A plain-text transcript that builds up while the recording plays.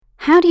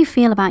How do you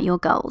feel about your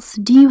goals?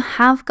 Do you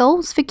have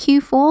goals for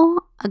Q4?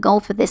 A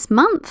goal for this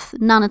month?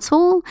 None at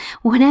all?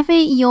 Whatever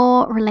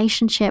your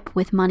relationship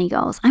with money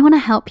goals, I want to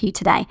help you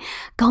today.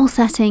 Goal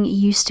setting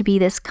used to be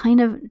this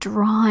kind of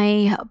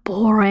dry,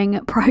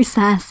 boring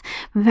process,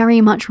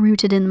 very much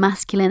rooted in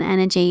masculine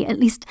energy. At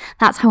least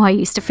that's how I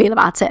used to feel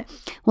about it.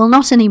 Well,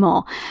 not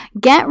anymore.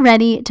 Get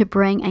ready to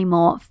bring a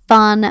more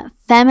fun,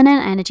 feminine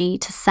energy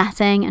to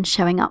setting and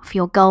showing up for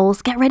your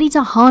goals. Get ready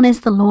to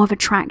harness the law of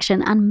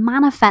attraction and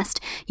manifest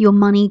your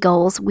money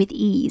goals with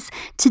ease.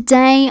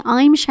 Today,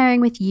 I'm sharing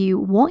with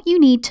you what you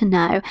need to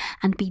know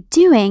and be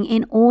doing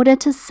in order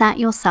to set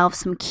yourself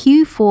some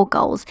Q4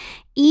 goals,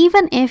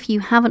 even if you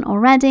haven't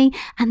already,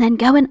 and then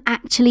go and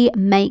actually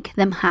make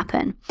them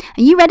happen.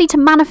 Are you ready to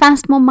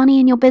manifest more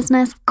money in your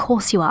business? Of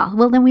course you are.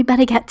 Well, then we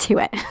better get to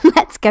it.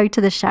 Let's go to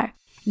the show.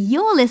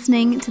 You're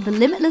listening to the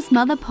Limitless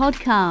Mother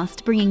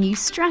podcast, bringing you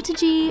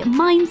strategy,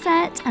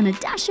 mindset, and a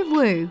dash of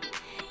woo.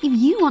 If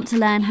you want to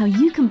learn how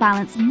you can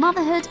balance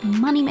motherhood and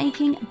money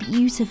making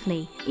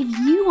beautifully, if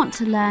you want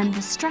to learn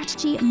the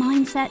strategy,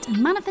 mindset,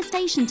 and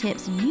manifestation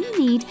tips you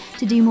need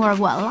to do more of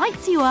what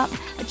lights you up,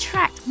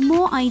 attract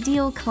more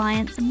ideal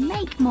clients,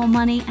 make more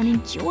money, and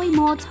enjoy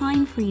more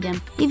time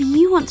freedom, if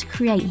you want to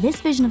create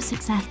this vision of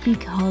success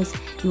because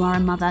you are a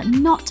mother,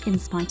 not in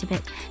spite of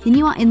it, then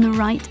you are in the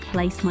right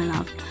place, my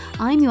love.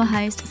 I'm your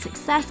host,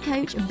 success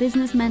coach,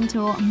 business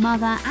mentor,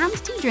 mother, and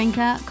tea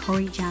drinker,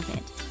 Cori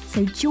Javid.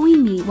 So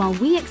join me while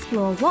we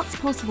explore what's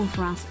possible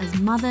for us as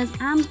mothers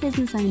and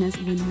business owners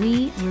when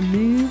we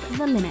remove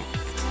the limits.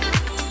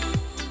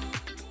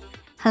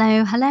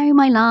 Hello,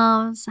 my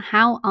loves.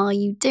 How are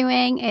you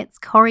doing? It's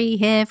Cori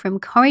here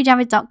from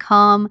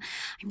CoriJavid.com.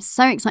 I'm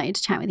so excited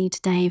to chat with you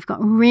today. We've got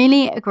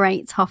really a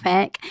great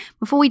topic.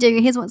 Before we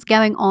do, here's what's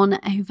going on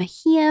over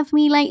here for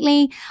me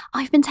lately.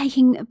 I've been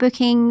taking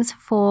bookings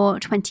for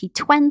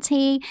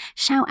 2020.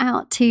 Shout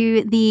out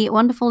to the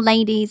wonderful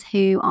ladies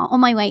who are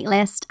on my wait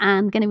list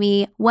and going to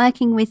be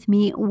working with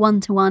me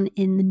one-to-one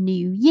in the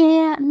new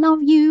year.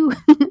 Love you.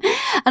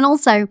 And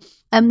also,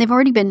 they've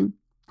already been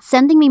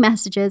sending me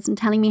messages and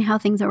telling me how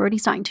things are already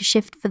starting to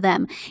shift for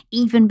them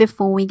even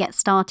before we get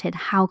started.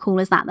 How cool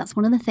is that? That's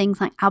one of the things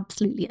I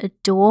absolutely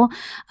adore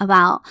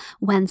about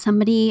when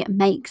somebody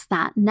makes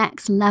that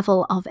next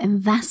level of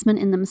investment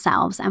in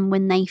themselves and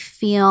when they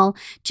feel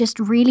just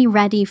really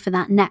ready for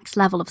that next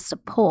level of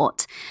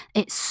support.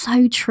 It's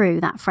so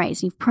true, that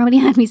phrase. You've probably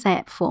heard me say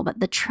it before, but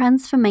the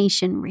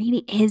transformation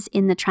really is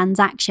in the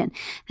transaction.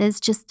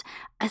 There's just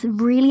a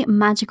really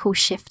magical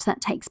shift that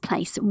takes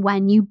place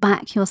when you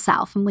back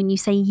yourself and when you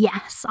say,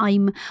 yes,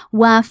 I'm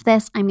worth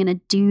this, I'm going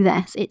to do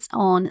this, it's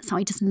on. So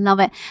I just love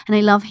it. And I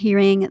love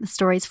hearing the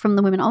stories from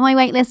the women on my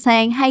waitlist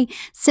saying, hey,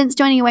 since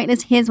joining your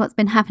waitlist, here's what's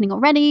been happening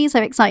already.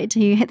 So excited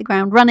to hit the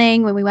ground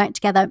running when we work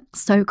together.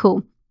 So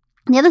cool.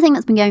 The other thing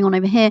that's been going on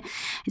over here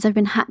is I've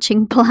been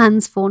hatching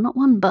plans for not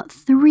one, but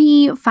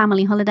 3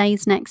 family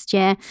holidays next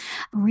year.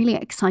 I'm really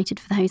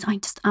excited for those. I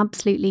just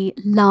absolutely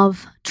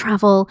love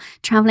travel.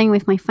 Traveling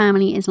with my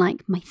family is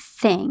like my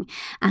thing.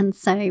 And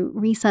so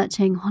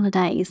researching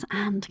holidays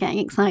and getting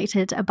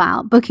excited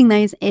about booking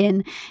those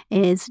in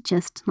is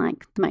just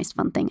like the most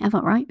fun thing ever,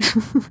 right?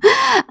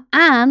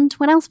 And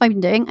what else have I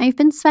been doing? I've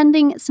been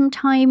spending some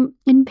time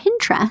in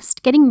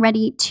Pinterest getting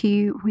ready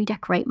to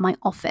redecorate my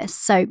office.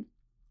 So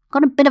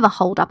got a bit of a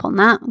hold up on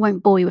that.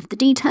 Won't bore you with the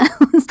details,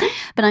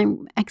 but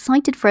I'm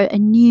excited for a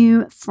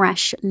new,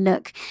 fresh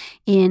look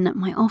in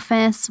my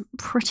office.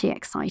 Pretty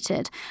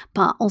excited,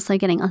 but also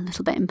getting a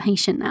little bit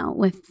impatient now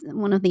with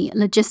one of the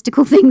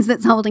logistical things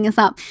that's holding us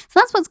up. So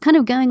that's what's kind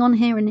of going on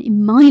here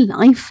in my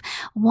life.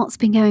 What's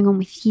been going on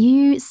with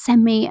you?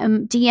 Send me a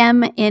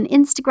DM in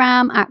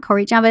Instagram at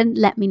Cori Javid.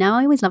 Let me know.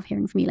 I always love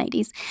hearing from you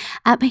ladies.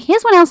 But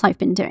here's what else I've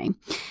been doing.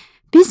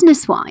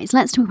 Business-wise,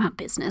 let's talk about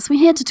business. We're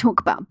here to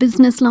talk about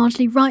business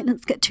largely, right?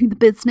 Let's get to the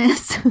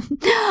business.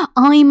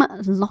 I'm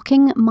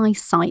locking my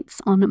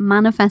sights on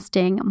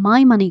manifesting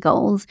my money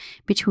goals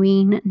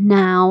between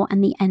now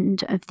and the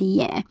end of the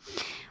year.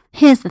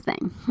 Here's the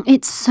thing.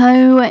 It's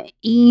so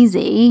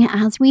easy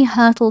as we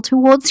hurtle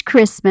towards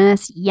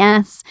Christmas.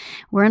 Yes,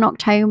 we're in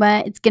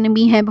October. It's going to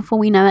be here before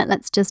we know it.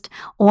 Let's just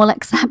all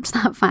accept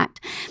that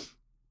fact.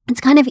 It's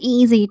kind of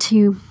easy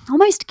to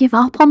almost give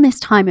up on this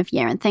time of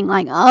year and think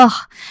like, oh,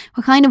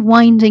 we're kind of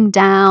winding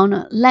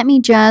down. Let me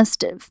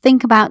just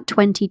think about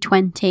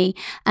 2020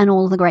 and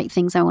all the great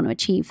things I want to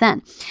achieve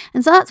then.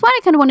 And so that's why I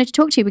kind of wanted to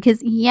talk to you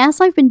because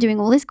yes, I've been doing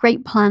all this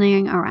great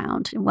planning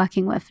around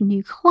working with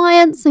new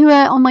clients who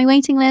are on my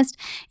waiting list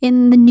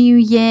in the new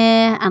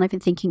year. And I've been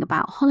thinking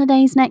about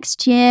holidays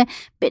next year.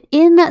 But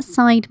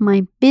inside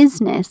my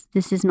business,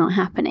 this is not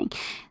happening.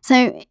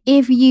 So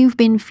if you've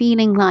been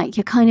feeling like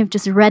you're kind of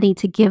just ready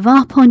to give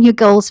up on your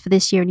goals for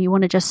this year and you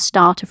want to just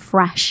start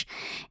afresh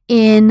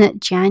in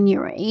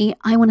January,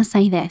 I want to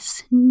say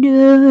this.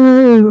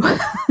 No,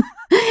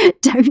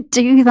 don't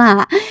do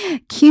that.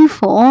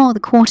 Q4, the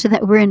quarter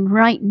that we're in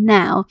right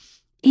now,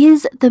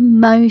 is the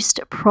most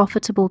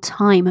profitable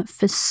time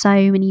for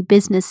so many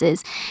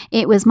businesses.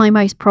 It was my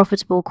most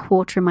profitable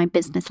quarter in my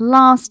business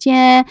last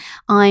year.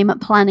 I'm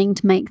planning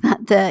to make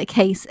that the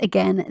case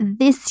again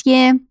this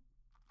year.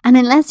 And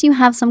unless you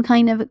have some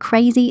kind of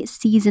crazy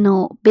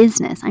seasonal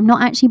business, I'm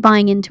not actually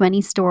buying into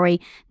any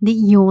story that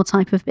your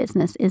type of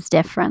business is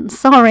different.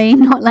 Sorry,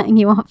 not letting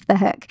you off the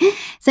hook.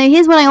 So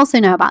here's what I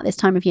also know about this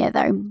time of year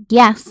though.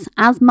 Yes,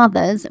 as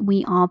mothers,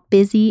 we are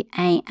busy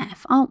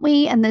AF, aren't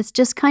we? And this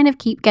just kind of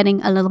keep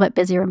getting a little bit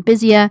busier and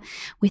busier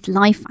with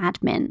life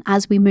admin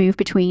as we move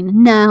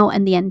between now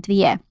and the end of the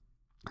year.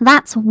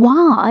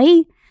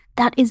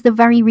 That is the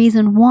very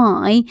reason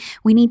why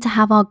we need to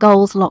have our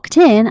goals locked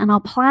in and our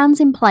plans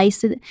in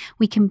place so that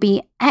we can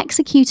be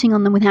executing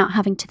on them without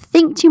having to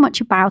think too much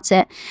about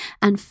it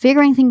and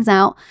figuring things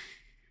out.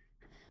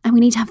 And we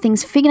need to have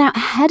things figured out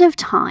ahead of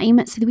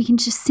time so that we can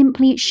just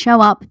simply show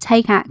up,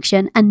 take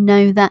action, and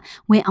know that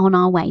we're on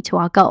our way to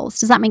our goals.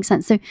 Does that make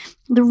sense? So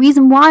the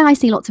reason why I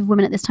see lots of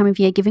women at this time of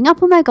year giving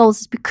up on their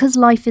goals is because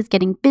life is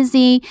getting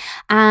busy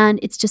and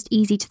it's just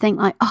easy to think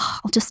like, oh,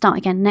 I'll just start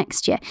again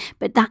next year.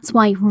 But that's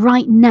why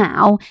right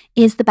now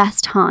is the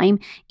best time.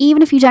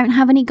 Even if you don't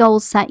have any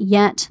goals set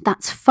yet,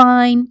 that's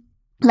fine.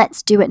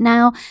 Let's do it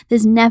now.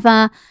 It's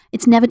never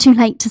too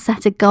late to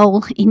set a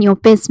goal in your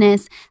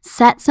business.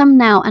 Set some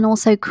now and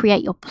also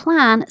create your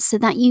plan so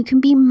that you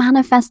can be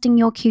manifesting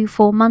your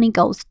Q4 money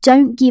goals.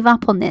 Don't give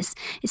up on this,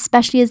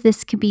 especially as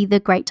this could be the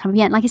great time of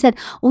year. And like I said,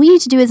 all you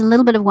need to do is a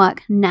little bit of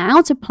work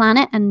now to plan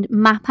it and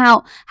map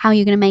out how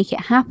you're going to make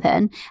it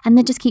happen, and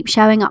then just keep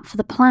showing up for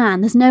the plan.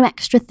 There's no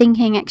extra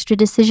thinking, extra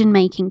decision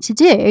making to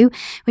do,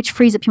 which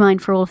frees up your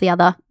mind for all of the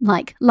other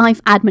like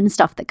life admin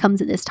stuff that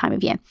comes at this time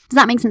of year. Does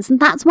that make sense? And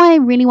that's why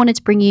I really wanted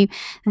to bring you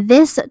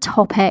this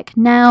topic.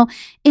 Now,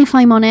 if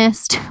I'm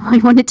honest, I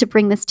wanted to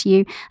bring this to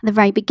you at the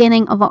very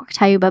beginning of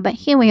October, but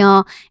here we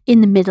are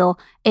in the middle.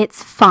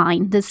 It's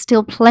fine. There's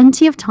still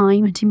plenty of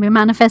time to be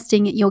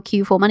manifesting your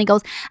Q4 money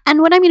goals.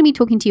 And what I'm going to be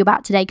talking to you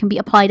about today can be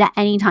applied at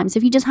any time. So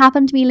if you just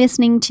happen to be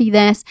listening to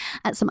this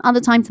at some other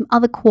time, some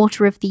other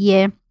quarter of the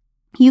year,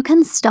 you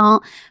can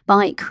start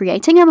by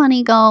creating a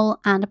money goal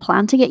and a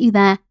plan to get you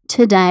there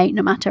today,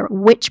 no matter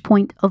which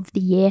point of the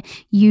year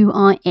you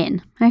are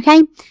in.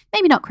 Okay?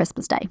 Maybe not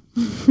Christmas Day.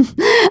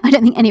 I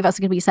don't think any of us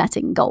are going to be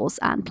setting goals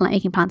and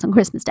making plans on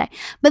Christmas Day.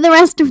 But the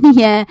rest of the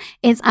year,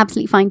 it's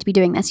absolutely fine to be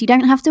doing this. You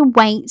don't have to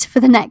wait for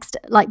the next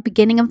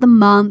beginning of the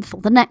month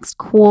or the next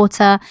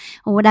quarter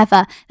or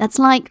whatever. That's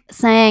like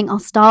saying, I'll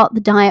start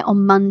the diet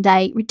on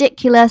Monday.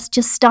 Ridiculous.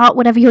 Just start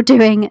whatever you're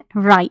doing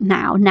right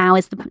now. Now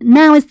is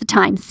the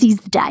time. Seize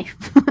the day.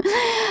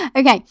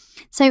 Okay.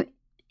 So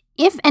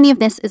if any of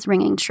this is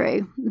ringing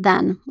true,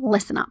 then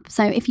listen up.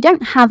 So if you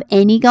don't have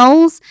any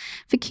goals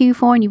for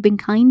Q4 and you've been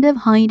kind of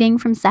hiding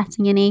from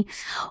setting any,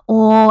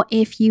 or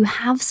if you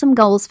have some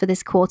goals for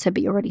this quarter,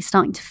 but you're already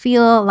starting to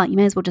feel like you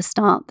may as well just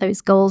start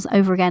those goals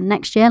over again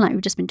next year, like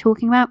we've just been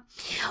talking about,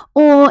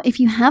 or if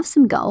you have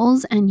some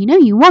goals and you know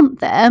you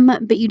want them,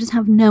 but you just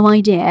have no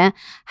idea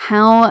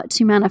how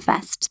to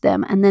manifest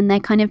them, and then they're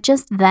kind of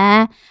just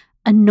there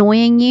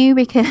annoying you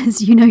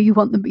because you know you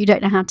want them, but you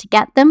don't know how to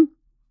get them.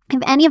 If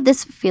any of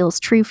this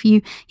feels true for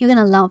you, you're going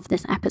to love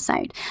this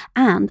episode.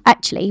 And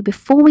actually,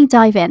 before we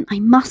dive in, I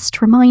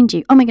must remind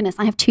you, oh my goodness,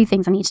 I have 2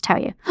 things I need to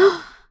tell you.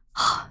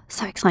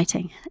 So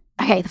exciting.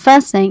 Okay, the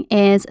first thing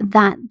is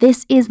that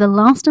this is the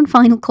last and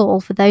final call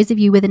for those of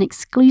you with an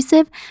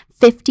exclusive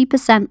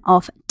 50%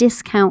 off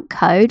discount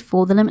code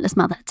for the Limitless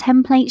Mother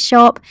template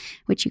shop,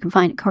 which you can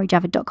find at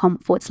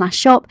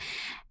corijavid.com/shop.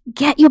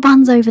 Get your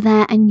buns over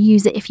there and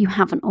use it if you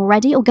haven't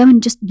already, or go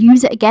and just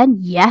use it again.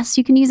 Yes,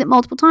 you can use it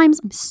multiple times.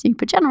 I'm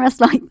super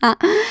generous like that.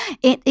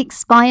 It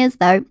expires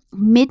though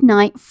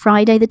midnight,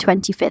 Friday the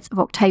 25th of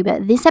October.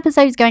 This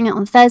episode is going out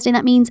on Thursday.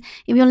 That means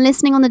if you're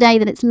listening on the day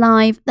that it's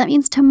live, that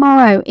means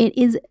tomorrow. It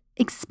is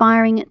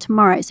expiring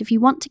tomorrow. So if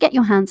you want to get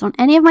your hands on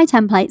any of my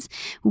templates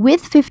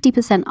with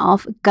 50%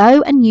 off,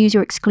 go and use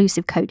your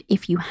exclusive code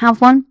if you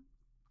have one.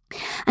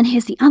 And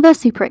here's the other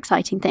super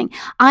exciting thing.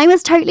 I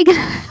was totally going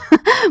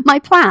to, my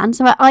plan,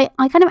 so I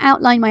kind of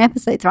outlined my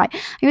episodes, right?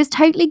 I was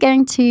totally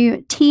going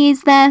to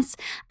tease this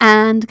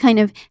and kind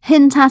of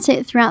hint at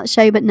it throughout the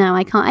show, but no,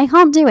 I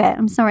can't do it.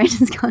 I'm sorry, I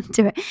just can't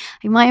do it.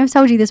 I might have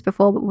told you this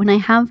before, but when I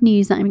have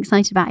news that I'm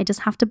excited about, I just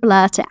have to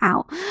blurt it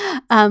out.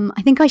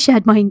 I think I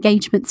shared my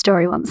engagement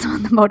story once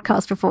on the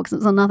podcast before, because it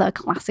was another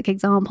classic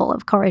example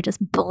of Cori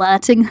just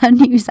blurting her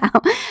news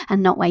out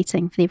and not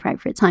waiting for the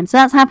appropriate time. So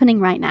that's happening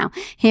right now.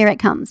 Here it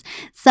comes.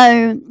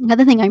 So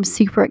another thing I'm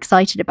super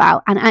excited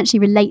about, and actually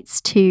relates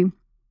to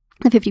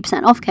the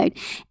 50% off code,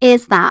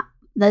 is that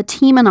the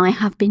team and I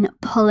have been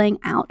pulling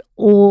out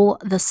all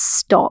the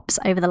stops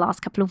over the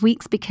last couple of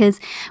weeks because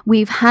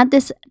we've had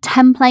this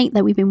template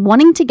that we've been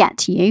wanting to get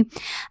to you,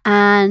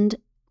 and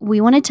we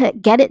wanted to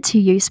get it to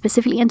you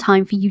specifically in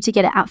time for you to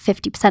get it at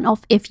 50%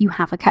 off if you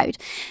have a code.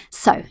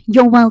 So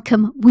you're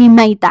welcome. We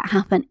made that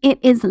happen. It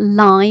is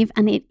live,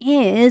 and it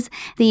is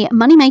the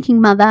Money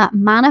Making Mother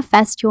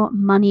Manifest Your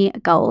Money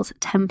Goals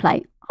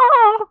template.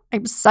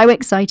 I'm so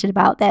excited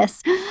about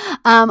this.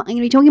 I'm going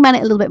to be talking about it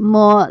a little bit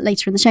more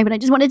later in the show, but I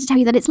just wanted to tell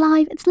you that it's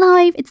live. It's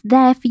live. It's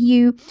there for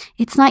you.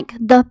 It's like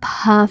the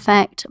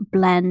perfect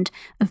blend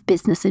of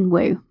business and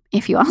woo,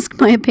 if you ask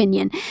my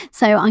opinion.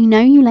 So I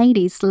know you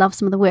ladies love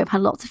some of the woo. I've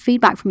had lots of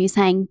feedback from you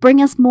saying,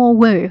 bring us more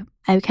woo.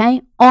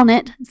 Okay, on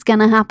it. It's going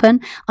to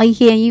happen. I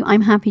hear you.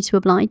 I'm happy to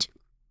oblige.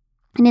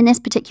 And in this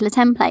particular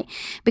template,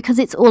 because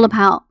it's all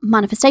about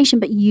manifestation,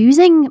 but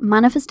using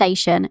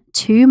manifestation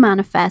to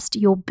manifest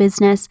your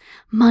business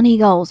money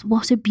goals.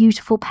 What a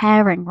beautiful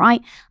pairing,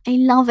 right? I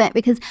love it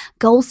because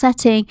goal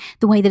setting,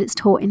 the way that it's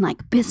taught in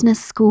like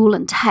business school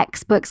and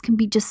textbooks, can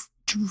be just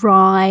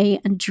dry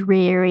and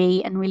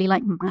dreary and really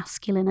like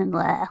masculine and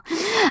blah.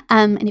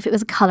 And if it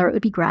was a color, it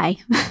would be gray.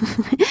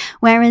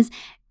 Whereas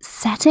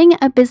setting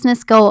a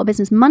business goal, a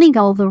business money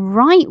goal the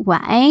right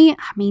way,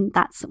 I mean,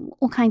 that's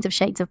all kinds of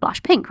shades of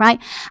blush pink, right?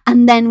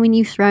 And then when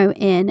you throw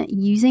in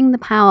using the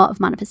power of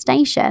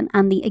manifestation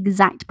and the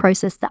exact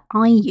process that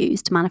I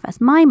use to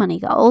manifest my money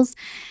goals,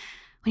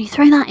 when you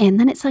throw that in,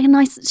 then it's like a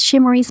nice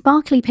shimmery,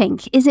 sparkly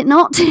pink, is it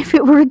not, if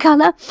it were a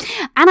colour?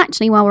 And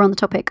actually, while we're on the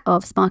topic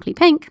of sparkly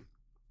pink,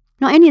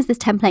 not only is this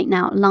template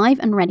now live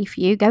and ready for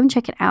you, go and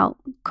check it out,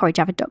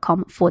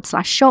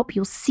 CoreyJavid.com/shop.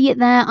 You'll see it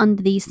there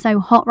under the So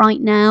Hot right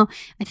now.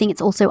 I think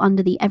it's also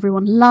under the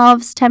Everyone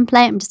Loves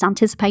template. I'm just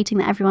anticipating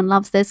that everyone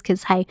loves this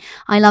because, hey,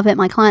 I love it.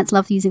 My clients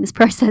love using this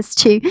process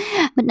too.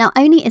 But not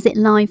only is it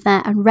live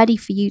there and ready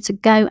for you to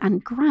go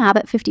and grab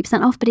at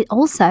 50% off, but it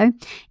also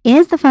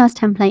is the first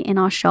template in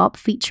our shop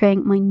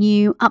featuring my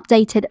new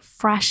updated,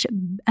 fresh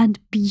and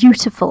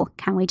beautiful,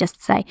 can we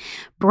just say,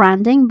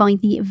 branding by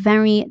the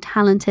very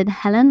talented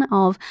Helen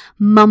of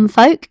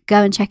Mumfolk.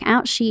 Go and check it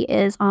out. She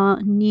is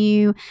our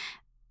newest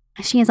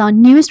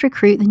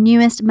recruit, the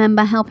newest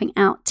member helping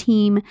out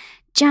Team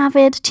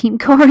Javid, Team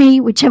Corey,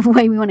 whichever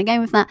way we want to go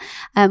with that,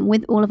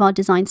 with all of our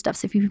design stuff.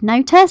 So if you've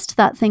noticed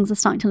that things are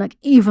starting to look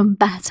even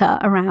better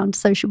around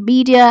social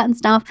media and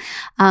stuff,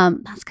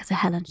 that's because of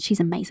Helen.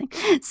 She's amazing.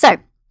 So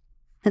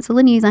that's all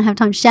the news I have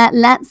time to share.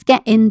 Let's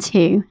get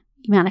into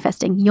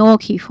manifesting your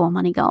Q4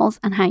 money goals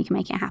and how you can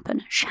make it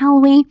happen,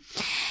 shall we?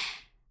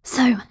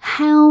 So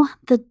how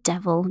the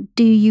devil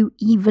do you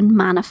even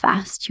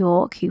manifest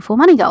your Q4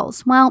 money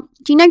goals? Well,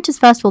 do you notice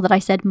first of all that I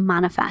said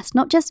manifest,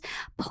 not just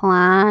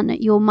plan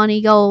your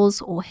money goals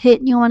or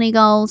hit your money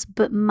goals,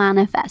 but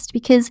manifest,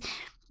 because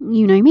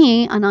you know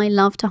me and I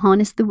love to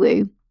harness the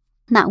woo.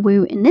 That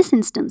woo in this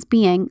instance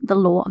being the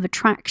law of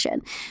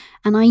attraction.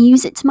 And I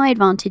use it to my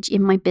advantage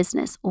in my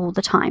business all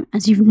the time,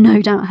 as you've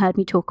no doubt heard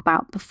me talk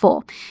about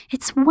before.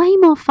 It's way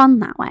more fun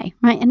that way,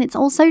 right? And it's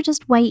also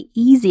just way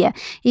easier.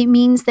 It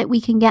means that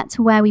we can get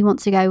to where we want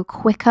to go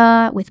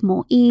quicker, with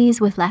more ease,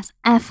 with less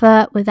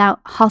effort, without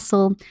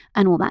hustle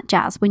and all that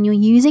jazz. When you're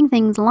using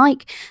things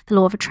like the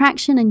law of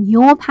attraction and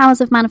your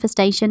powers of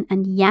manifestation,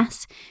 and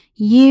yes,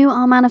 you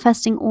are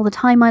manifesting all the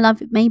time, my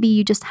love. Maybe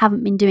you just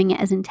haven't been doing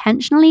it as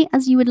intentionally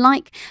as you would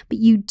like, but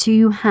you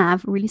do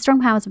have really strong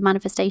powers of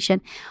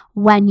manifestation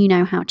when you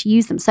know how to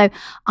use them. So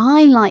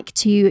I like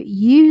to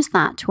use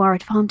that to our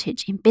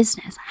advantage in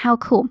business. How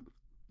cool.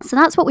 So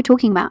that's what we're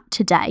talking about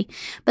today.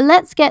 But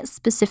let's get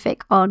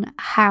specific on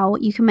how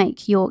you can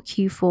make your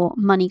Q4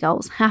 money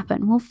goals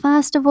happen. Well,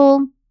 first of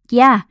all,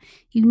 yeah,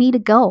 you need a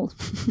goal.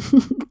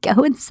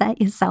 Go and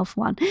set yourself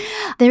one.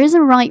 There is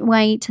a right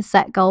way to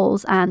set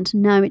goals, and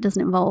no, it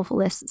doesn't involve all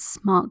this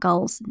SMART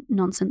goals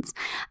nonsense.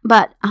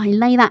 But I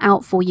lay that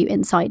out for you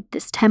inside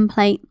this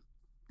template,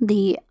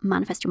 the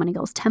Manifest Your Money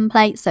Goals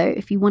template. So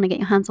if you want to get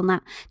your hands on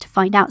that to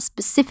find out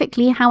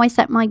specifically how I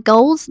set my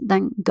goals,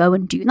 then go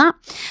and do that.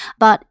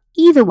 But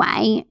either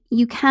way,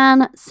 you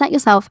can set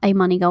yourself a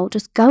money goal.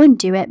 Just go and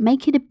do it.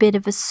 Make it a bit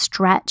of a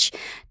stretch.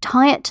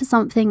 Tie it to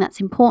something that's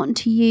important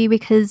to you,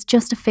 because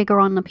just a figure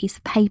on a piece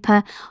of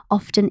paper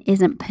often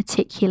isn't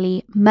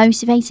particularly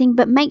motivating,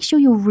 but make sure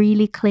you're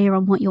really clear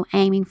on what you're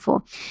aiming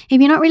for.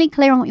 If you're not really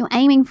clear on what you're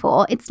aiming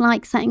for, it's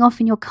like setting off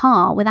in your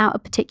car without a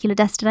particular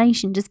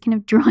destination, just kind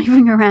of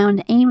driving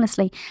around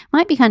aimlessly.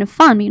 Might be kind of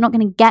fun, but you're not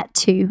going to get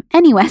to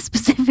anywhere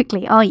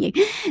specifically, are you?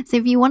 So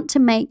if you want to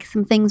make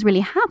some things really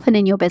happen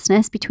in your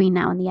business between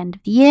now and the end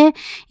of the year,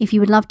 if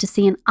you would love to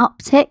see an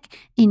uptick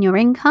in your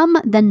income,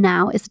 then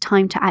now is the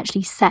time to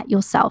actually set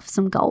yourself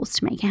some goals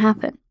to make it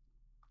happen.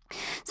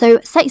 So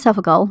set yourself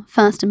a goal,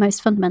 first and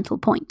most fundamental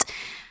point.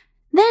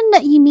 Then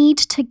you need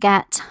to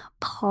get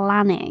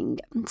planning.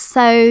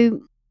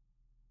 So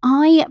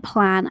I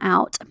plan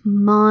out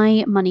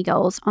my money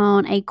goals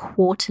on a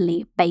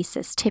quarterly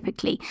basis,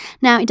 typically.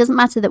 Now, it doesn't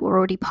matter that we're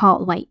already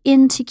part of the way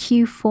into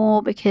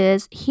Q4,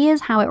 because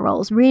here's how it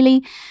rolls.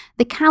 Really,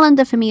 the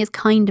calendar for me is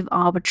kind of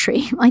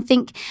arbitrary. I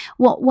think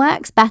what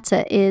works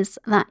better is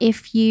that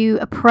if you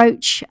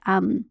approach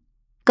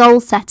goal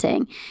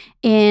setting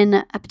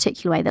in a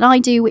particular way that I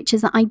do, which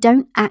is that I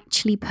don't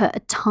actually put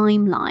a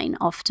timeline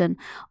often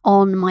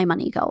on my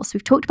money goals.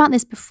 We've talked about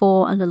this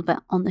before a little bit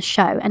on the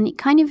show, and it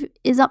kind of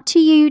is up to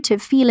you to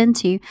feel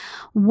into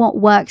what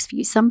works for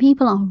you. Some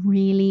people are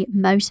really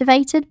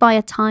motivated by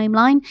a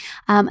timeline,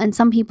 and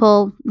some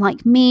people,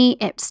 like me,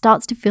 it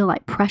starts to feel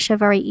like pressure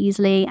very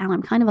easily, and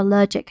I'm kind of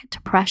allergic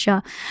to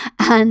pressure,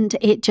 and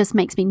it just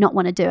makes me not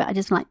want to do it. I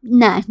just like,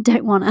 nah,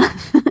 don't want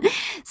to.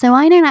 So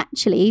I don't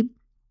actually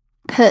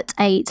put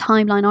a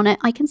timeline on it.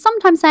 I can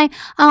sometimes say,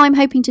 oh, I'm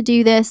hoping to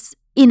do this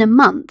in a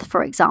month,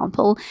 for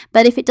example,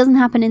 but if it doesn't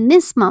happen in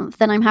this month,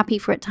 then I'm happy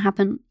for it to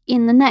happen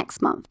in the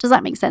next month. Does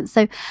that make sense?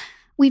 So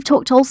we've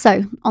talked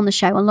also on the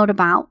show a lot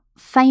about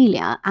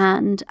failure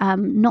and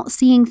not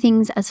seeing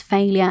things as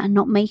failure and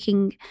not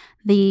making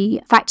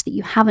the fact that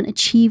you haven't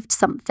achieved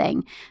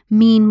something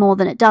mean more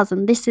than it does.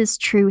 And this is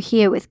true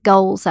here with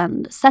goals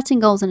and setting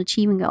goals and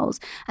achieving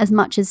goals as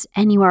much as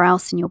anywhere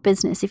else in your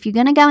business. If you're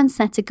going to go and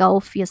set a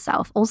goal for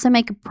yourself, also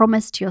make a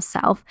promise to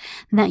yourself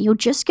that you're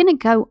just going to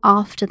go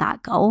after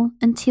that goal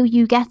until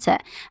you get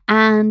it.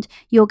 And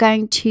you're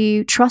going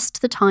to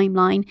trust the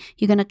timeline.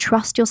 You're going to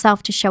trust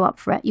yourself to show up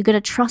for it. You're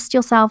going to trust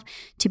yourself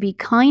to be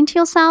kind to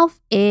yourself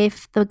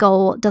if the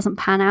goal doesn't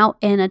pan out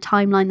in a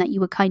timeline that you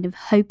were kind of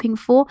hoping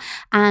for,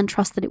 and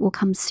trust that it will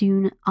come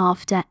soon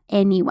after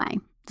anyway.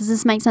 Does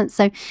this make sense?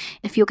 So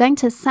if you're going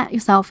to set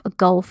yourself a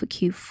goal for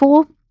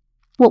Q4,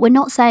 what we're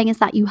not saying is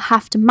that you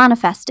have to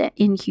manifest it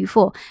in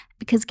Q4,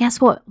 because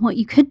guess what? What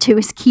you could do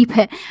is keep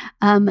it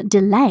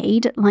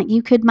delayed. Like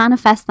you could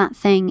manifest that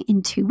thing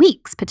in 2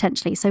 weeks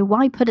potentially. So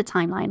why put a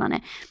timeline on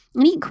it?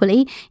 And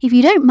equally, if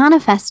you don't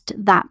manifest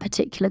that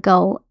particular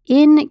goal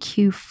in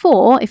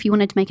Q4, if you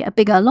wanted to make it a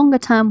bigger, longer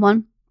term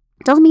one,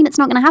 doesn't mean it's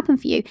not going to happen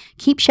for you.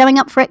 Keep showing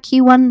up for it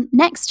Q1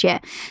 next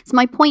year. So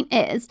my point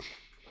is,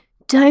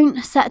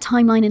 don't set a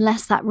timeline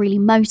unless that really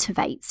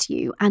motivates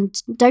you, and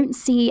don't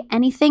see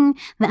anything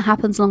that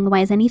happens along the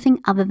way as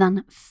anything other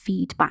than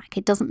feedback.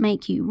 It doesn't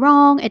make you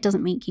wrong. It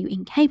doesn't make you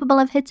incapable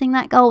of hitting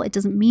that goal. It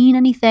doesn't mean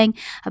anything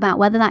about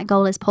whether that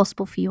goal is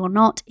possible for you or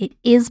not. It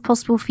is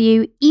possible for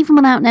you, even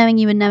without knowing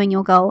you and knowing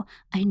your goal.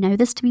 I know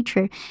this to be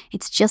true.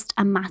 It's just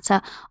a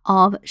matter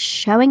of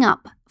showing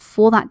up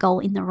for that goal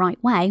in the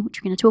right way,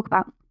 which we're going to talk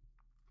about,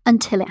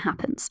 until it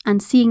happens,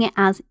 and seeing it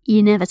as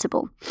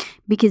inevitable,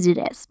 because it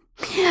is.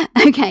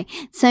 Okay,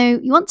 so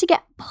you want to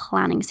get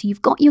planning. So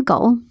you've got your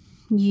goal.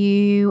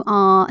 You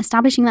are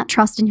establishing that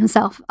trust in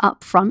yourself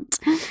up front,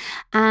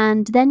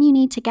 and then you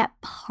need to get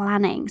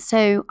planning.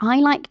 So I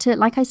like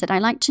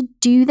to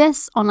do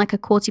this on like a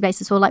quarterly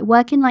basis, or like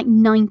work in like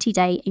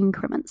 90-day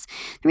increments.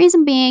 The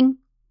reason being,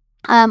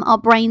 our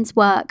brains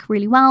work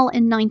really well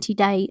in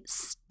 90-day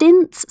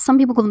stints. Some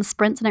people call them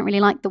sprints. I don't really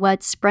like the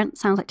word sprint.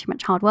 Sounds like too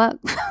much hard work.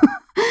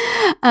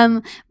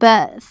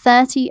 But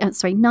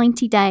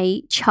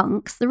 90-day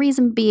chunks. The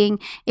reason being,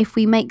 if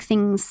we make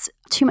things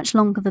too much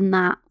longer than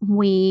that,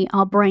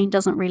 our brain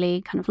doesn't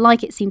really kind of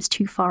like it. Seems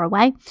too far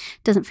away.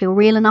 Doesn't feel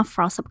real enough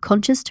for our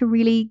subconscious to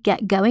really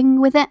get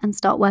going with it and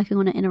start working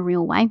on it in a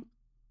real way.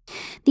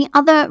 The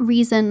other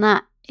reason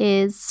that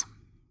is,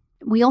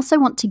 we also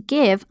want to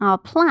give our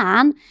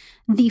plan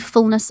the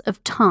fullness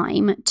of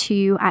time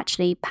to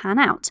actually pan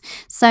out.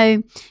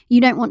 So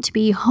you don't want to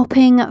be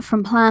hopping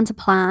from plan to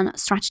plan,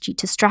 strategy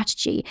to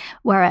strategy,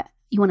 where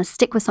you want to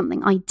stick with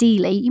something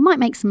ideally. You might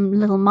make some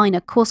little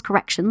minor course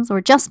corrections or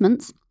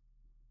adjustments,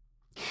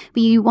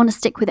 but you want to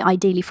stick with it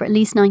ideally for at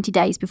least 90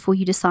 days before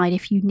you decide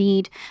if you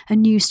need a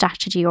new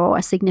strategy or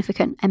a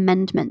significant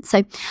amendment.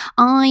 So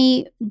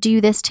I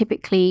do this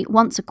typically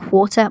once a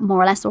quarter,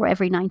 more or less, or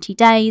every 90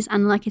 days.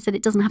 And like I said,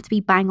 it doesn't have to be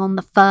bang on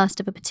the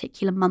first of a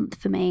particular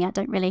month for me. I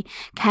don't really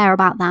care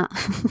about that.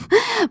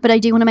 But I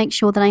do want to make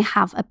sure that I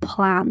have a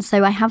plan.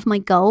 So I have my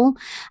goal,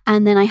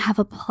 and then I have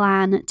a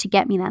plan to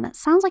get me there. That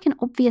sounds like an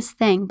obvious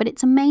thing, but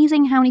it's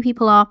amazing how many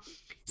people are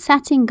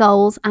setting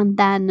goals and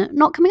then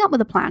not coming up with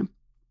a plan.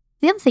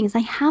 The other thing is I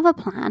have a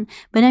plan,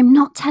 but I'm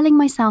not telling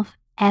myself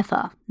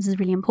ever, this is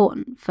really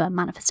important for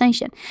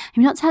manifestation,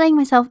 I'm not telling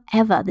myself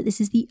ever that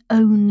this is the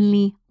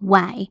only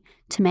way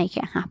to make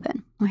it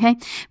happen, okay?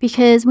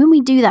 Because when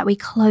we do that, we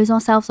close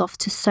ourselves off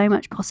to so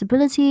much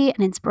possibility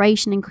and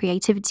inspiration and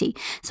creativity.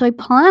 So I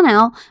plan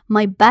out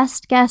my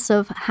best guess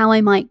of how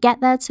I might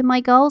get there to my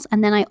goals,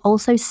 and then I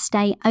also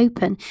stay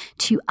open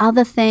to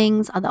other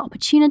things, other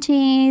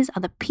opportunities,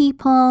 other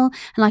people,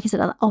 and like I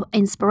said, other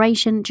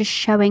inspiration just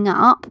showing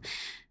up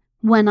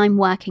when I'm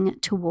working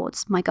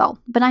towards my goal.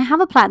 But I have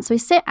a plan. So I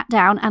sit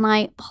down and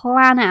I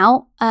plan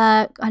out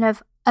a kind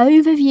of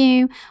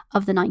overview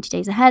of the 90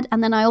 days ahead.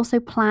 And then I also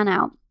plan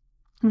out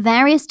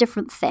various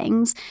different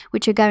things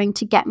which are going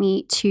to get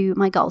me to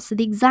my goal. So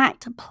the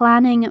exact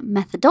planning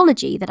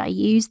methodology that I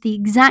use, the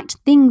exact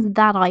things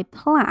that I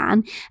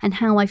plan, and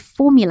how I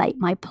formulate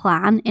my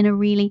plan in a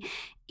really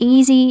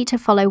easy to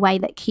follow way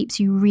that keeps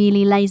you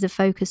really laser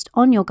focused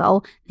on your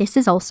goal. This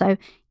is also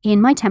in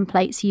my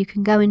template, so you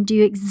can go and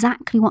do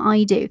exactly what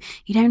I do.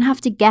 You don't have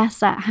to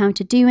guess at how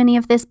to do any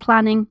of this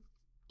planning.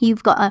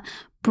 You've got a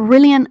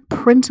brilliant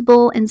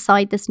printable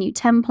inside this new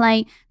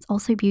template. It's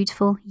also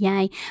beautiful,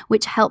 yay,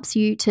 which helps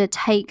you to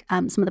take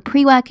some of the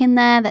pre-work in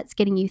there that's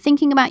getting you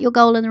thinking about your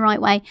goal in the right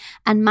way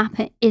and map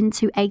it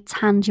into a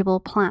tangible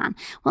plan.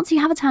 Once you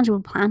have a tangible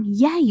plan,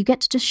 you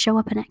get to just show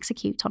up and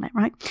execute on it,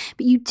 right?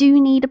 But you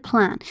do need a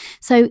plan.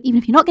 So even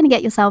if you're not going to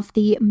get yourself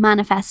the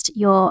Manifest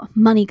Your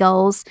Money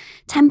Goals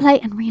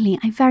template, and really,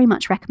 I very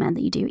much recommend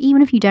that you do,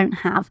 even if you don't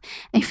have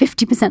a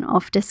 50%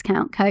 off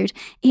discount code,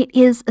 it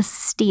is a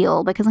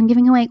steal because I'm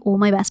giving away all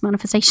my best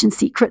manifestation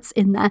secrets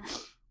in there.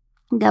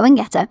 Go and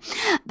get it.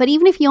 But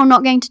even if you're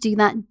not going to do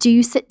that,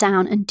 do sit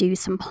down and do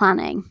some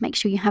planning. Make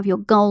sure you have your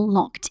goal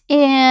locked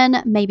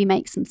in, maybe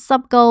make some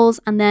sub goals,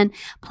 and then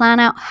plan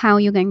out how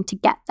you're going to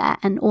get there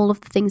and all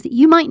of the things that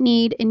you might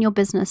need in your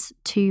business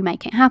to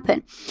make it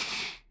happen.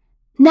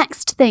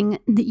 Next thing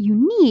that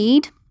you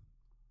need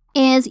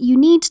is you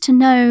need to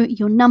know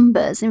your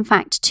numbers. In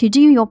fact, to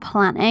do your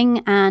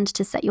planning and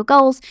to set your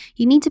goals,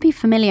 you need to be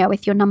familiar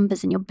with your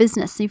numbers in your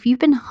business. So if you've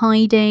been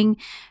hiding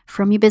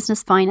from your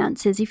business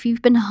finances, if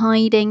you've been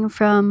hiding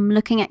from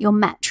looking at your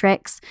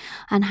metrics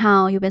and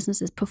how your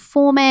business is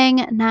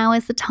performing, now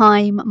is the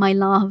time, my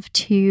love,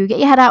 to get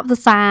your head out of the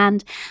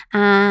sand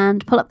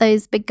and pull up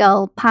those big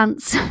girl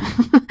pants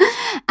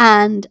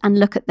and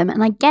look at them.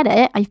 And I get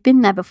it. I've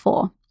been there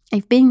before.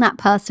 I've been that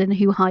person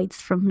who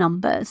hides from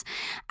numbers.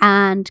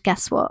 And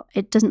guess what?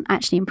 It doesn't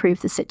actually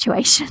improve the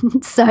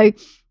situation. So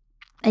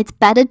it's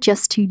better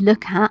just to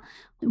look at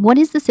what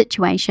is the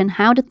situation?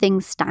 How do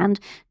things stand?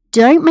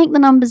 Don't make the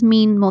numbers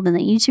mean more than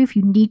they need to. If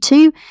you need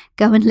to,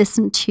 go and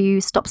listen to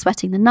Stop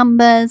Sweating the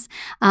Numbers.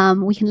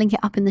 We can link it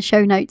up in the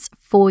show notes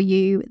for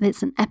you.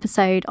 There's an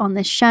episode on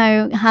this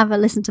show. Have a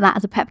listen to that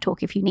as a pep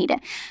talk if you need it.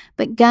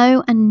 But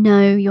go and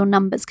know your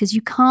numbers, because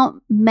you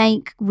can't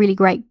make really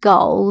great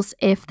goals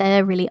if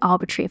they're really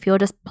arbitrary, if you're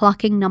just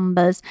plucking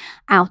numbers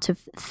out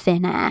of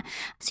thin air.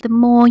 So the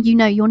more you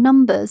know your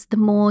numbers, the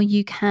more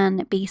you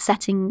can be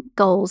setting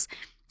goals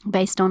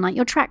based on like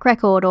your track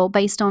record or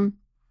based on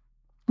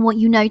what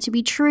you know to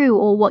be true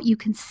or what you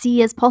can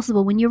see as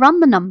possible when you run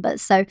the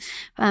numbers. So,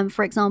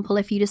 for example,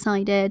 if you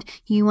decided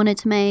you wanted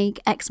to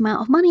make X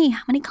amount of money,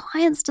 how many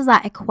clients does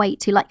that equate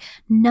to? Like,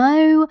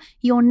 know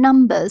your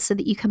numbers so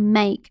that you can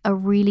make a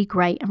really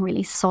great and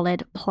really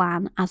solid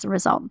plan as a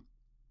result.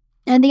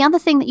 And the other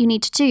thing that you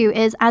need to do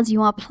is, as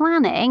you are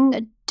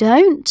planning,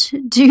 don't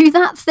do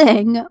that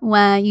thing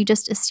where you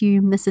just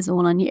assume this is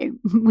all on you.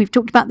 We've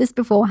talked about this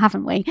before,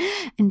 haven't we?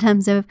 In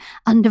terms of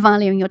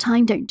undervaluing your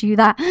time, don't do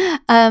that.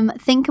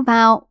 Think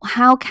about,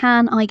 how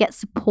can I get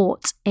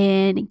support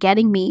in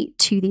getting me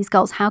to these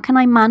goals? How can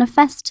I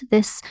manifest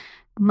this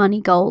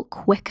money goal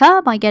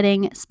quicker by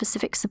getting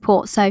specific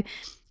support? So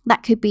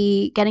that could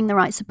be getting the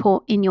right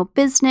support in your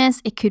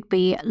business. It could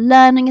be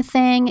learning a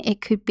thing.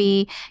 It could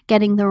be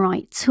getting the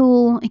right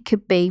tool. It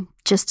could be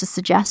just a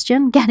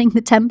suggestion, getting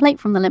the template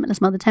from the Limitless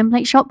Mother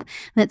template shop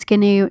that's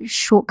going to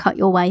shortcut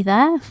your way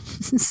there.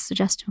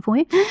 Suggestion for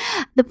you.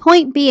 The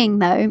point being,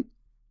 though,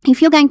 if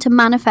you're going to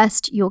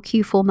manifest your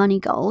Q4 money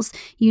goals,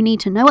 you need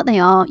to know what they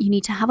are, you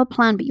need to have a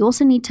plan, but you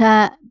also need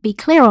to be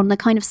clear on the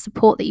kind of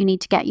support that you need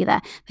to get you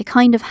there, the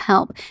kind of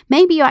help.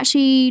 Maybe you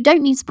actually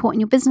don't need support in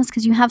your business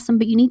because you have some,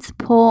 but you need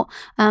support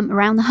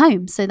around the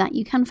home so that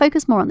you can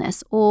focus more on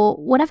this, or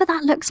whatever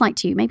that looks like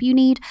to you. Maybe you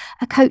need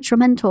a coach or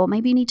mentor.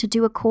 Maybe you need to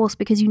do a course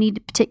because you need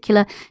a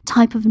particular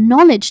type of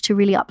knowledge to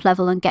really up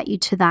level and get you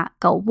to that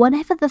goal.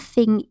 Whatever the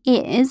thing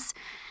is,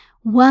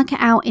 work it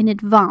out in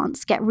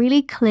advance. Get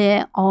really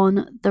clear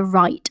on the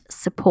right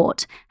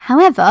support.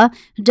 However,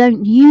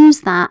 don't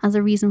use that as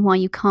a reason why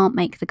you can't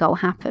make the goal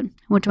happen.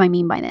 What do I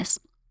mean by this?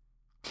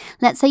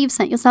 Let's say you've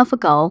set yourself a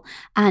goal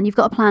and you've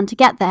got a plan to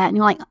get there, and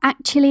you're like,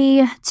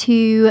 actually,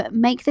 to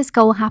make this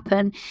goal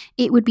happen,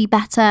 it would be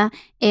better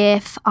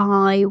if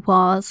I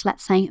was,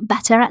 let's say,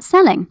 better at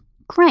selling.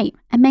 Great,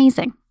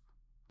 amazing.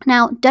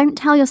 Now, don't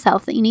tell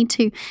yourself that you need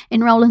to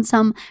enroll in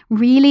some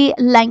really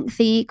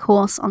lengthy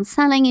course on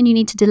selling and you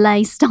need to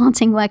delay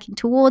starting working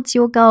towards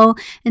your goal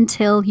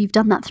until you've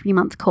done that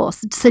 3-month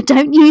course. So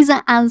don't use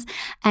it as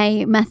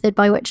a method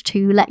by which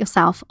to let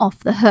yourself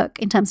off the hook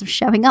in terms of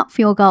showing up for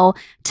your goal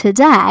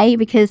today,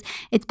 because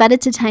it's better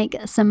to take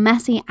some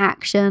messy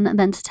action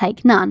than to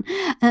take none.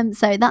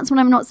 So that's what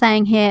I'm not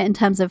saying here in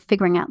terms of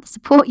figuring out the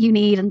support you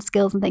need and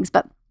skills and things,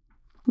 but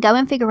go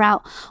and figure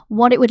out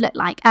what it would look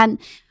like. And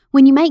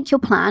when you make your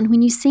plan,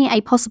 when you see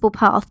a possible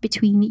path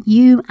between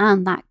you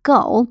and that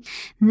goal,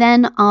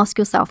 then ask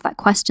yourself that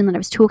question that I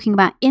was talking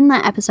about in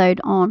that episode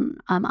on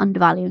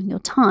undervaluing your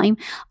time.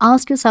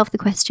 Ask yourself the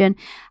question,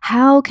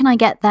 how can I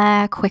get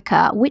there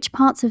quicker? Which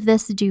parts of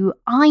this do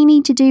I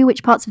need to do?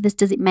 Which parts of this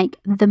does it make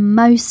the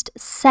most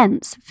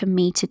sense for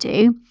me to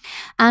do?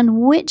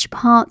 And which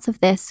parts of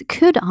this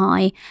could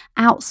I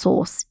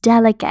outsource,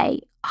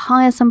 delegate,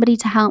 hire somebody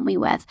to help me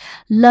with,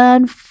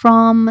 learn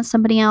from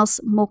somebody else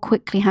more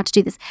quickly how to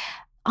do this?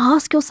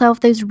 ask yourself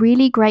those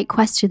really great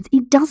questions.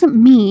 It doesn't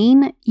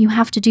mean you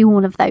have to do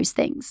all of those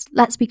things.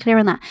 Let's be clear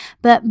on that.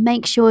 But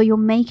make sure you're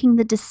making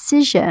the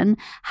decision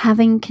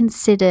having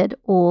considered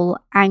all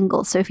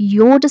angles. So if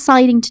you're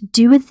deciding to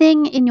do a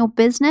thing in your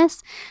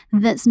business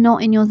that's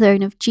not in your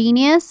zone of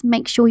genius,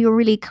 make sure you're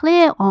really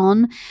clear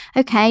on,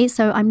 okay,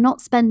 so I'm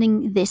not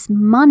spending this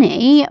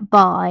money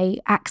by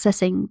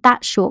accessing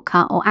that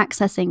shortcut or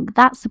accessing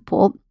that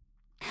support.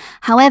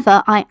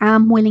 However, I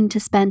am willing to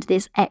spend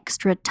this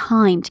extra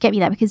time to get me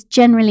there, because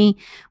generally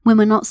when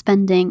we're not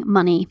spending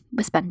money,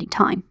 we're spending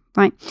time,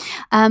 right?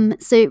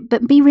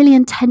 But be really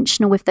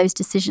intentional with those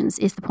decisions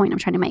is the point I'm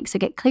trying to make. So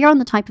get clear on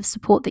the type of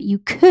support that you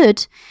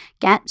could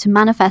get to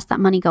manifest that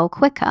money goal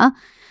quicker,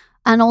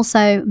 and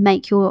also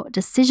make your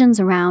decisions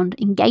around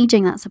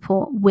engaging that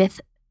support with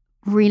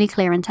really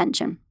clear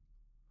intention.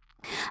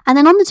 And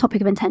then on the topic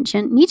of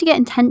intention, you need to get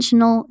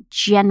intentional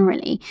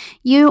generally.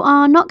 You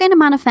are not going to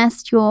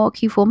manifest your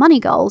Q4 money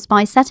goals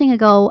by setting a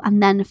goal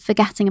and then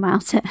forgetting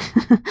about it,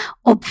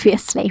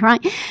 obviously,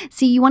 right?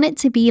 So you want it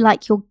to be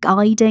like your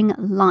guiding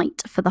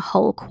light for the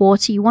whole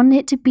quarter. You want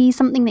it to be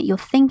something that you're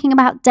thinking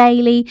about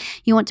daily.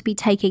 You want to be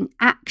taking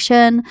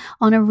action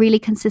on a really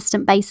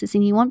consistent basis,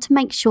 and you want to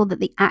make sure that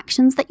the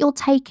actions that you're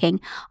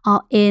taking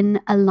are in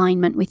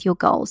alignment with your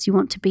goals. You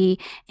want to be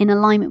in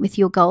alignment with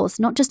your goals,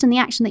 not just in the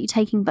action that you're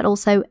taking, but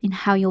also in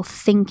how you're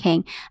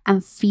thinking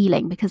and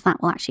feeling, because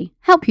that will actually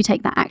help you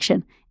take that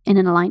action in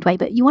an aligned way.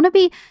 But you want to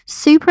be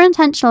super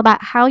intentional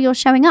about how you're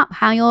showing up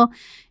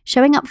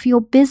for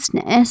your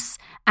business.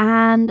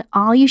 And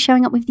are you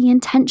showing up with the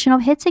intention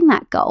of hitting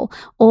that goal?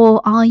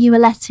 Or are you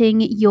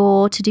letting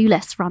your to-do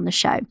list run the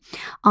show?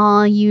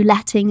 Are you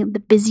letting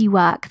the busy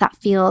work that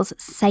feels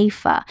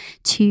safer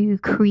to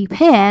creep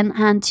in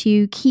and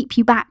to keep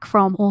you back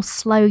from or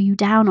slow you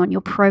down on your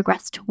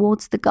progress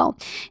towards the goal?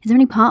 Is there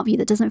any part of you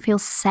that doesn't feel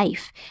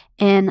safe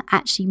in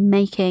actually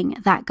making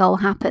that goal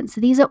happen? So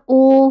these are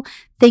all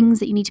things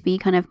that you need to be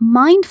kind of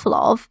mindful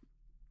of,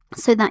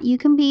 so that you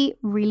can be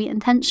really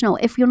intentional.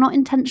 If you're not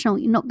intentional,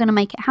 you're not going to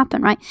make it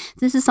happen, right? So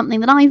this is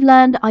something that I've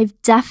learned.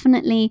 I've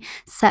definitely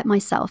set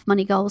myself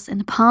money goals in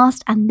the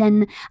past, and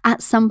then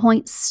at some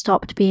point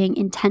stopped being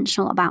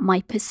intentional about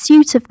my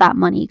pursuit of that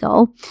money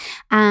goal.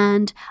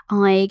 And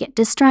I get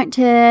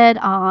distracted.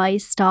 I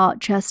start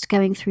just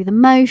going through the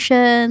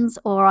motions,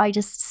 or I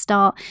just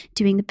start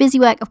doing the busy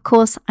work. Of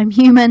course, I'm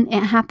human.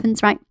 It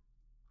happens, right?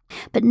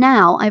 But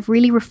now I've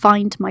really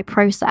refined my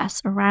process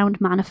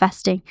around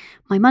manifesting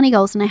my money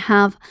goals, and I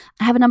have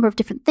a number of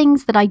different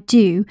things that I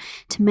do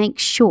to make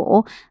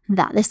sure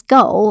that this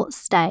goal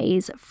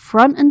stays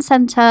front and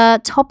center,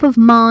 top of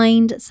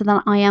mind, so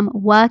that I am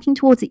working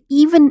towards it,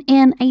 even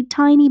in a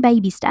tiny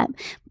baby step,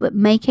 but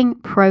making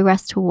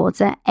progress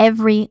towards it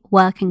every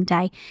working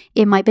day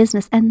in my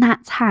business. And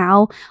that's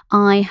how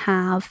I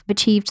have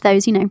achieved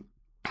those,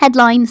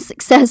 headline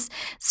success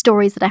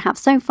stories that I have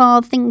so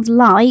far. Things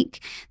like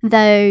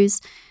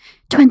those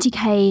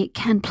 20K,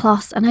 10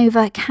 plus and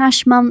over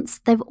cash months,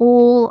 they've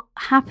all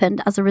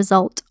happened as a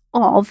result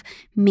of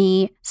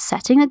me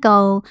setting a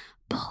goal,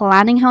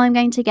 planning how I'm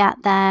going to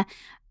get there,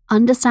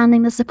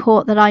 understanding the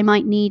support that I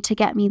might need to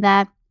get me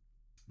there,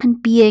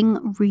 and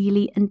being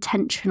really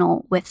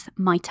intentional with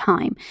my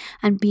time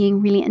and being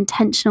really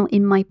intentional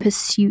in my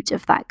pursuit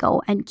of that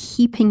goal and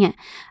keeping it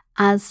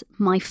as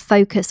my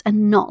focus,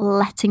 and not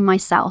letting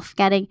myself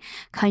get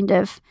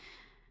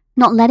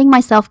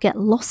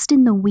lost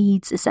in the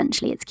weeds,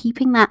 essentially. It's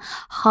keeping that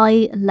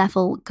high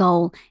level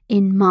goal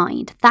in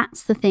mind.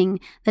 That's the thing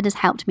that has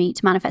helped me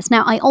to manifest.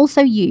 Now, I want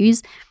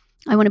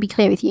to be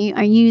clear with you,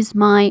 I use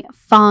my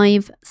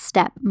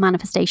 5-step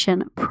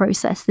manifestation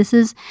process. This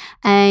is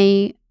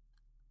a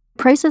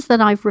process that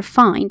I've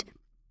refined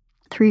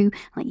through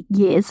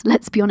years,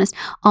 let's be honest,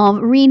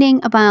 of reading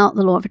about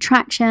the law of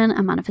attraction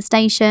and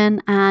manifestation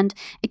and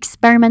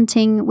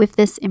experimenting with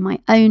this in my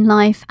own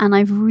life. And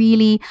I've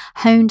really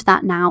honed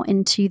that now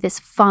into this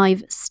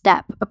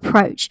 5-step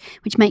approach,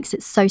 which makes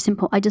it so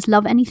simple. I just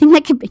love anything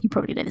that can be, you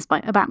probably know this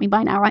about me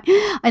by now, right?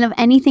 I love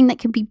anything that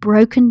can be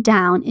broken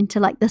down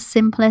into the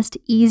simplest,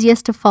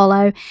 easiest to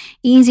follow,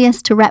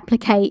 easiest to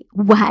replicate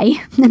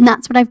way. And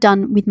that's what I've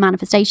done with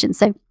manifestation.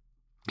 So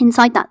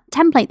inside that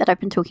template that I've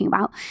been talking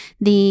about,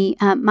 the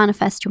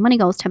Manifest Your Money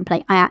Goals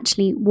template, I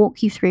actually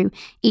walk you through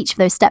each of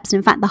those steps. And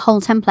in fact, the whole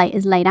template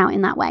is laid out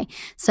in that way,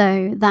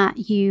 so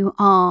that you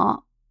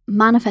are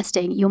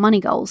manifesting your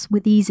money goals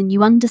with ease and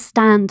you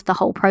understand the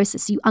whole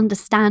process. You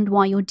understand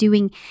why you're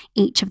doing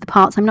each of the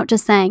parts. I'm not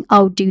just saying,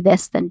 oh, do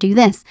this, then do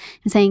this.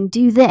 I'm saying,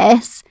 do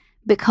this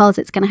because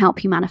it's going to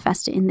help you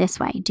manifest it in this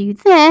way. Do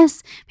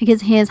this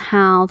because here's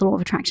how the law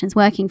of attraction is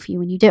working for you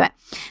when you do it.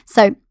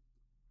 So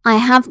I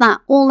have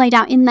that all laid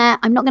out in there.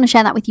 I'm not going to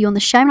share that with you on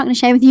the show. I'm not going to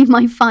share with you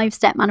my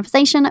 5-step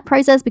manifestation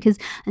process, because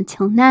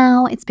until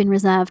now it's been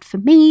reserved for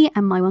me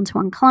and my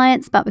one-to-one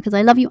clients. But because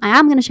I love you, I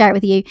am going to share it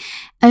with you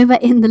over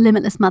in the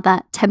Limitless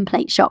Mother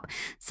template shop.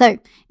 So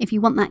if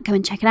you want that, go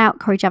and check it out,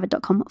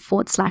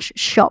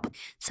 CoriJavid.com/shop.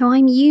 So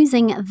I'm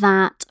using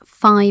that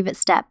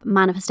 5-step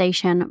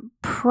manifestation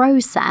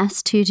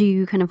process to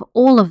do kind of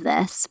all of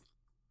this.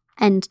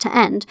 end to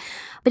end.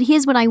 But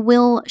here's what I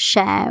will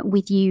share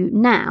with you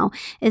now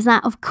is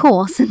that, of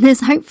course, and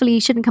this hopefully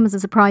shouldn't come as a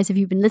surprise if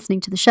you've been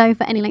listening to the show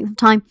for any length of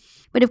time,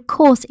 but of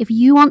course, if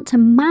you want to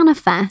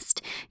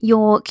manifest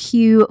your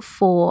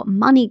Q4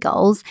 money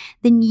goals,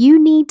 then you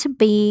need to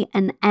be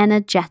an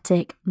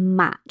energetic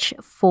match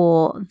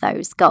for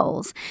those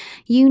goals.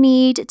 You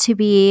need to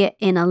be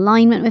in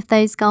alignment with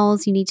those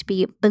goals. You need to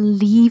be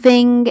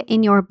believing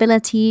in your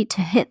ability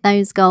to hit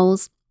those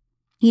goals.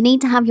 You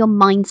need to have your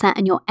mindset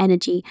and your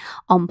energy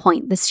on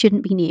point. This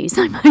shouldn't be news.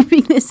 I'm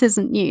hoping this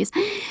isn't news.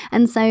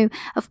 And so,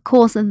 of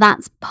course,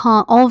 that's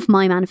part of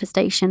my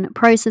manifestation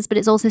process, but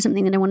it's also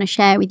something that I want to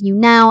share with you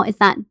now is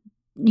that,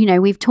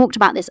 we've talked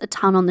about this a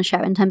ton on the show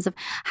in terms of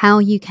how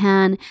you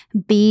can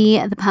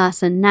be the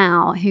person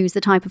now who's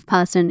the type of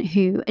person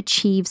who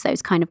achieves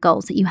those kind of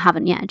goals that you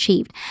haven't yet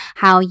achieved.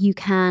 How you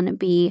can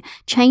be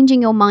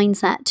changing your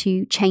mindset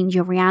to change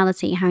your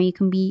reality. How you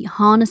can be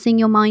harnessing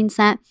your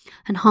mindset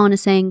and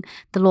harnessing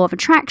the law of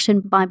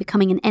attraction by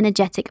becoming an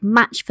energetic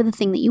match for the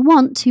thing that you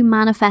want to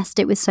manifest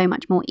it with so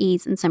much more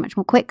ease and so much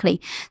more quickly.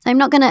 So I'm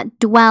not going to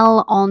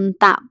dwell on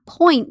that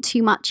point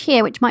too much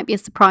here, which might be a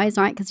surprise,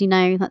 right? Because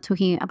that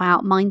talking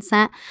about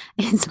mindset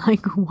is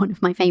like one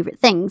of my favorite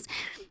things.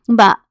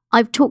 But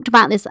I've talked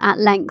about this at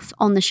length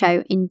on the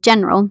show in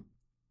general.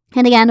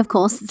 And again, of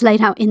course, it's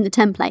laid out in the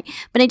template.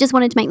 But I just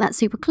wanted to make that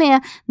super clear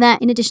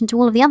that in addition to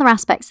all of the other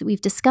aspects that we've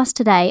discussed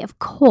today, of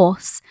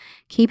course,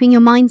 keeping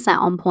your mindset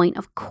on point,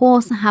 of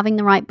course, having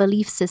the right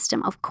belief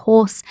system, of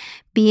course,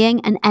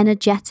 being an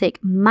energetic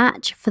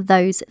match for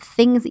those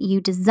things that you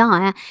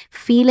desire,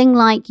 feeling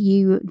like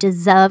you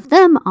deserve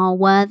them, are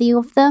worthy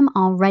of them,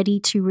 are ready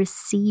to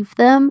receive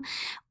them.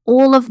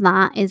 All of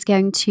that is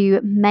going to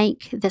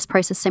make this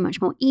process so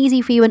much more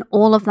easy for you. And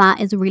all of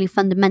that is really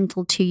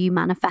fundamental to you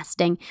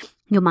manifesting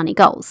your money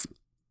goals.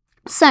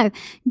 So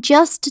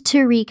just to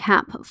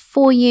recap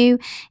for you,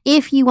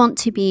 if you want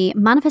to be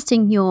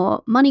manifesting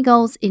your money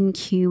goals in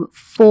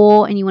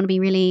Q4 and you want to be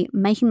really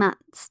making that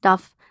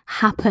stuff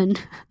happen,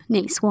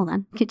 nearly swore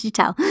then, could you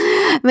tell?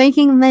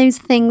 Making those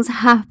things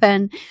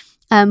happen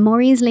more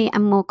easily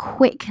and more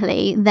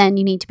quickly, then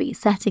you need to be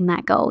setting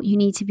that goal. You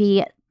need to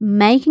be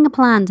making a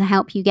plan to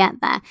help you get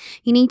there.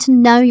 You need to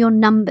know your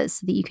numbers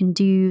so that you can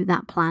do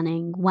that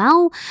planning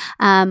well,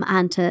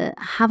 and to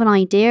have an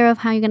idea of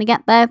how you're going to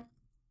get there.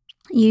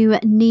 You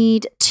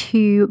need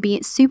to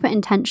be super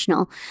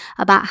intentional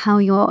about how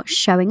you're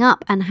showing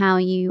up and how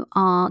you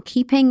are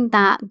keeping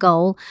that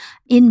goal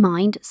in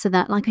mind so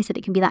that, like I said,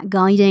 it can be that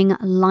guiding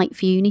light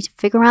for you. You need to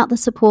figure out the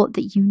support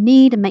that you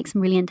need and make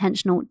some really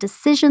intentional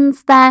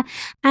decisions there.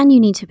 And you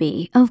need to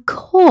be, of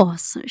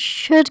course,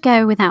 should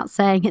go without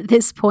saying at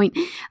this point,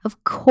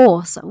 of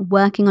course,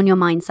 working on your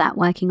mindset,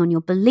 working on your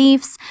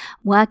beliefs,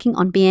 working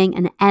on being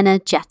an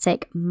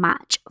energetic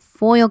match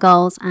for your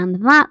goals.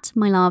 And that,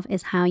 my love,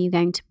 is how you're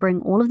going to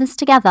bring all of this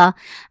together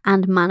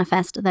and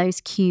manifest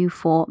those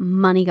Q4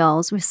 money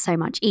goals with so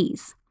much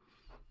ease.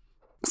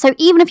 So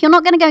even if you're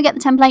not going to go get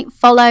the template,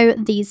 follow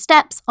these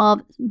steps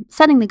of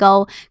setting the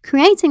goal,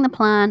 creating the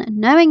plan,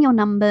 knowing your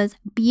numbers,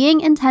 being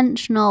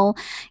intentional,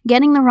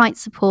 getting the right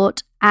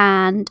support,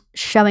 and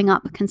showing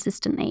up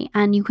consistently.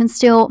 And you can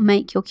still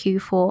make your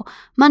Q4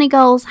 money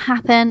goals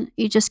happen.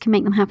 You just can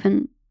make them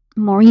happen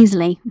more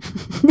easily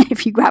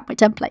if you grab my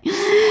template.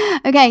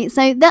 Okay,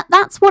 so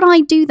that's what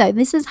I do though.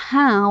 This is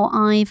how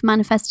I've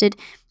manifested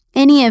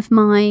any of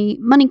my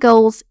money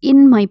goals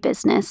in my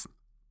business.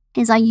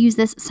 Is I use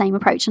this same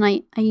approach, and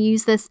I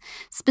use this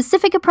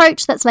specific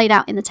approach that's laid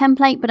out in the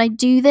template, but I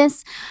do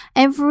this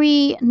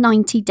every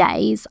 90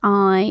 days.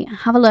 I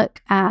have a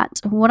look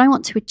at what I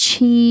want to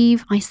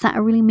achieve. I set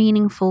a really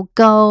meaningful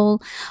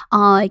goal.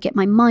 I get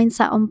my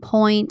mindset on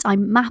point. I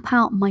map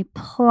out my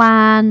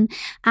plan,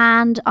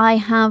 and I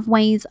have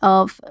ways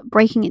of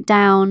breaking it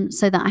down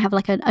so that I have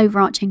like an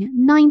overarching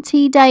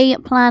 90-day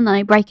plan, and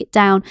I break it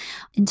down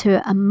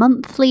into a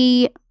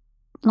monthly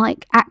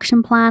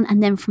action plan,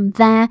 and then from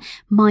there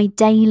my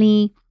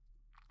daily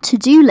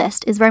to-do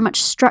list is very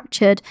much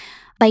structured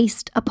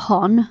based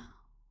upon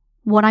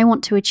what I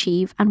want to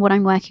achieve and what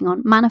I'm working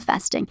on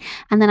manifesting.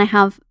 And then I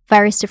have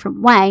various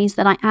different ways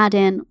that I add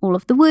in all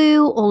of the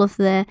woo, all of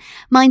the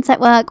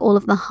mindset work, all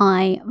of the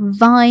high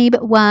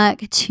vibe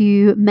work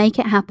to make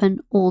it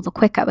happen all the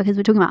quicker, because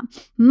we're talking about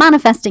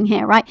manifesting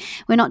here, right?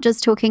 We're not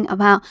just talking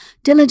about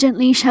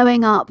diligently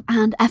showing up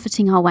and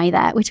efforting our way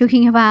there. We're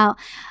talking about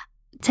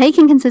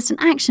taking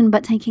consistent action,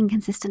 but taking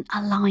consistent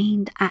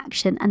aligned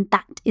action. And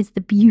that is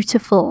the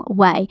beautiful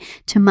way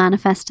to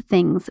manifest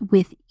things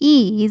with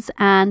ease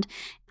and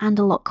a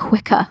lot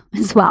quicker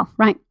as well,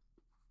 right?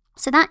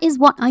 So that is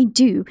what I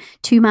do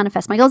to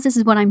manifest my goals. This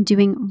is what I'm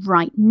doing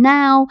right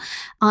now.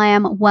 I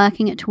am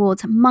working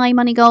towards my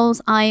money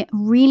goals. I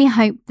really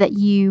hope that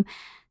you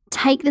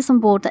take this on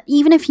board, that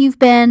even if you've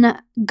been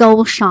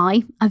goal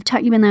shy, I've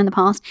totally been there in the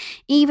past,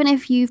 even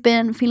if you've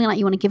been feeling like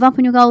you want to give up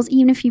on your goals,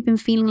 even if you've been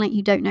feeling like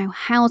you don't know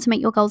how to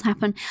make your goals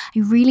happen, I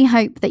really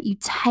hope that you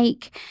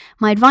take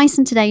my advice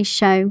in today's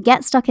show,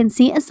 get stuck in,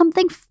 see it as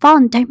something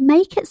fun. Don't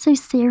make it so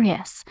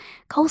serious.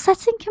 Goal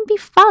setting can be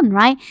fun,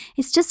 right?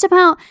 It's just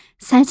about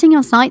setting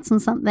your sights on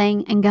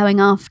something and going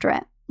after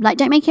it. Like,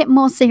 don't make it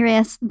more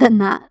serious than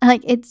that.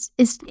 Like, it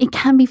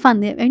can be fun.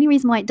 The only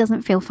reason why it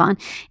doesn't feel fun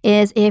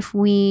is if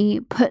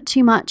we put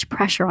too much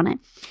pressure on it.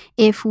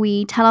 If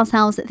we tell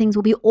ourselves that things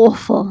will be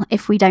awful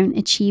if we don't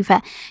achieve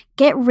it.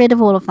 Get rid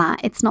of all of that.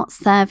 It's not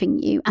serving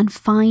you, and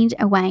find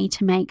a way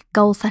to make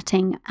goal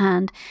setting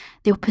and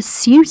the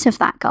pursuit of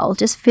that goal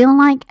just feel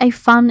like a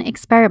fun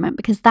experiment,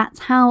 because that's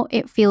how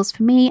it feels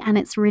for me, and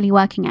it's really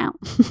working out.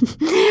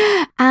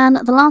 And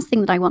the last thing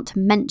that I want to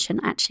mention,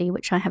 actually,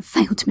 which I have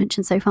failed to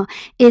mention so far,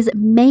 is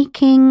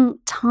making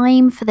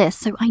time for this.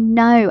 So I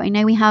know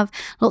we have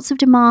lots of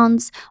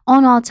demands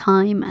on our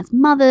time as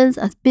mothers,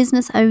 as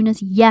business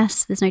owners.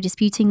 Yes, there's no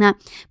disputing that.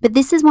 But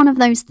this is one of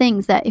those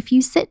things that if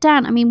you sit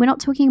down, I mean, we're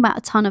not talking about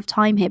a ton of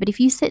time here, but if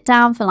you sit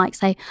down for like,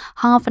 say,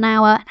 half an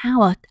hour,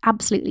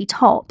 absolutely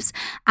tops,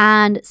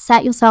 and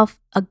set yourself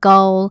a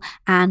goal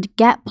and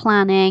get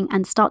planning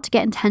and start to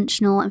get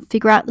intentional and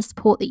figure out the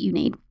support that you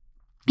need.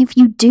 If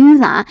you do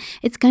that,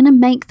 it's going to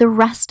make the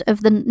rest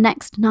of the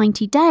next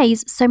 90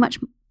 days so much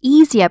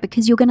easier,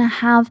 because you're going to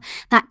have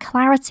that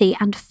clarity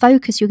and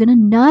focus. You're going to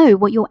know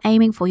what you're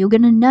aiming for. You're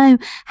going to know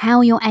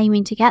how you're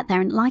aiming to get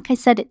there. And like I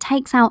said, it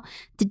takes out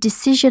the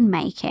decision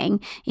making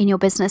in your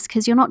business,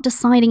 because you're not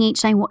deciding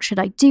each day, what should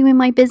I do in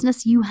my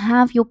business? You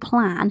have your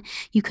plan.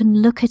 You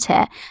can look at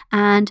it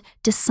and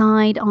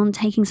decide on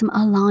taking some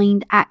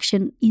aligned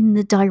action in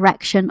the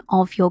direction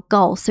of your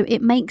goal. So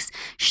it makes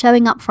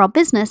showing up for our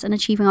business and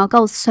achieving our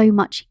goals so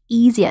much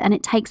easier, and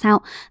it takes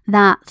out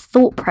that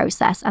thought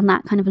process and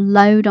that kind of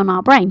load on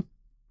our brain.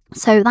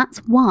 So that's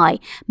why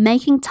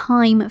making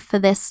time for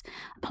this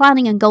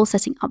planning and goal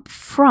setting up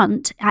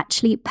front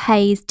actually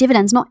pays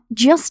dividends, not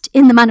just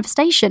in the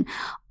manifestation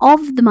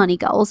of the money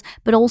goals,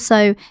 but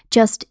also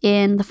just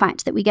in the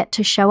fact that we get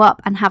to show up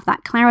and have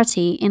that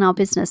clarity in our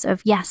business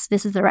of, yes,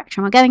 this is the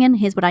direction we're going in.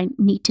 Here's what I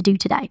need to do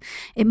today.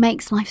 It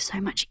makes life so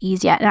much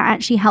easier. It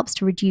actually helps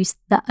to reduce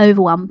the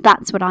overwhelm.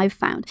 That's what I've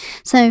found.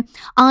 So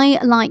I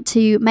like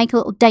to make a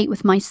little date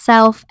with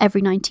myself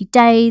every 90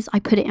 days.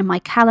 I put it in my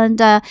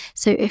calendar.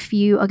 So if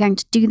you are going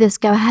to do this,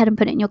 go ahead and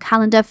put it in your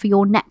calendar for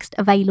your next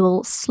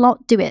available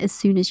slot. Do it as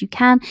soon as you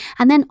can,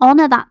 and then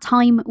honor that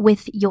time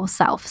with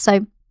yourself.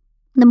 So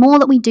the more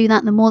that we do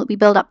that, the more that we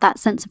build up that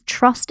sense of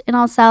trust in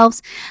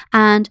ourselves,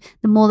 and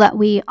the more that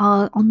we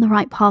are on the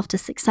right path to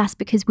success.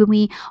 Because when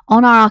we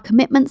honor our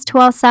commitments to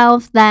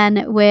ourselves,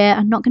 then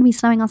we're not going to be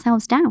slowing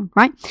ourselves down,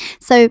 right?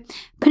 So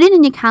put it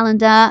in your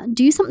calendar,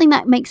 do something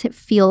that makes it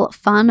feel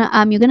fun.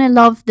 You're going to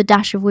love the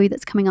dash of woo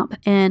that's coming up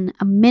in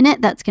a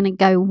minute. That's going to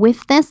go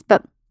with this,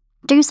 but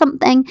do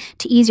something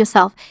to ease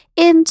yourself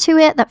into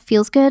it that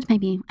feels good.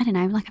 Maybe, I don't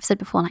know, like I've said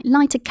before, like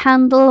light a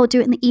candle, or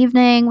do it in the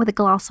evening with a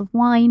glass of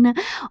wine,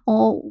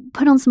 or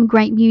put on some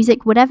great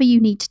music, whatever you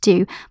need to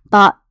do.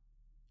 But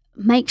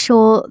make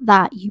sure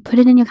that you put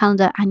it in your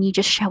calendar and you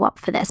just show up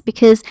for this,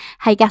 because,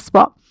 hey, guess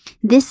what?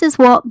 This is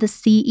what the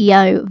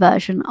CEO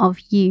version of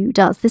you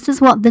does. This is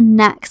what the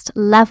next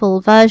level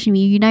version of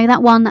you know,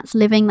 that one that's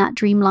living that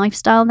dream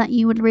lifestyle that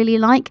you would really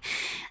like.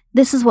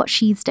 This is what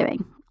she's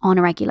doing on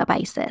a regular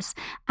basis.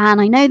 And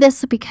I know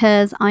this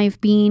because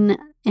I've been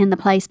in the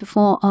place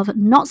before of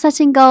not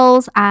setting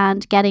goals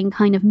and getting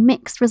kind of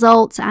mixed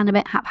results and a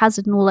bit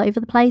haphazard and all over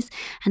the place.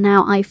 And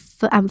now I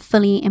am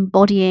fully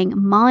embodying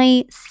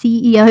my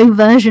CEO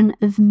version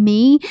of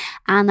me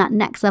and that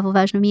next level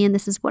version of me. And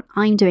this is what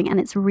I'm doing. And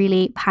it's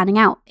really panning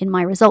out in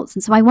my results.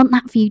 And so I want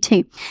that for you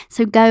too.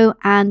 So go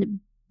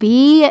and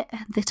be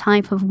the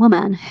type of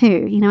woman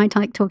who, I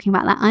like talking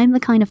about that. I'm the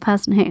kind of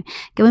person who,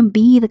 go and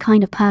be the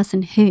kind of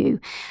person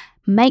who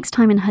makes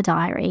time in her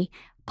diary,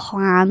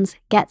 plans,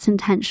 gets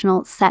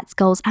intentional, sets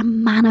goals,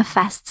 and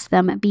manifests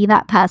them. Be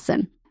that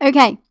person.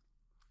 Okay,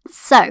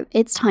 so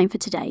it's time for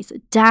today's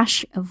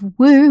dash of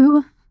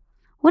woo.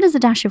 What is a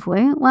dash of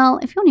woo? Well,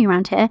 if you're new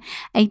around here,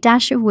 a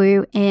dash of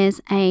woo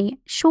is a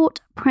short,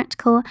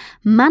 practical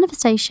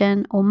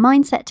manifestation or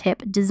mindset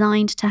tip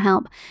designed to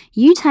help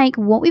you take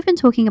what we've been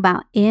talking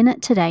about in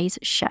today's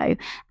show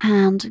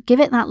and give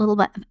it that little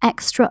bit of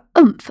extra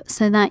oomph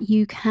so that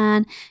you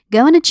can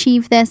go and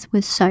achieve this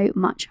with so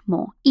much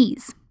more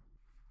ease.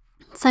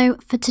 So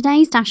for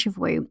today's dash of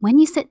woo, when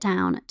you sit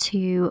down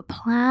to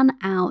plan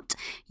out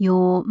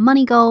your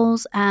money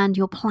goals and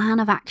your plan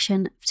of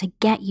action to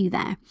get you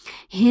there,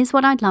 here's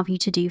what I'd love you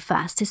to do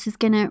first. This is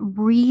going to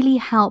really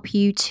help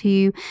you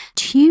to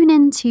tune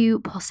into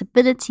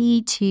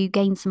possibility, to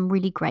gain some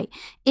really great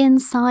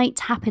insight,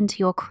 tap into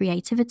your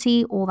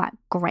creativity, all that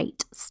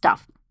great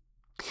stuff.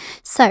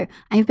 So,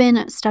 I've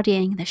been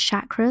studying the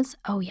chakras.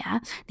 Oh, yeah.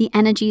 The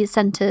energy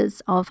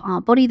centers of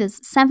our body.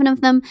 There's 7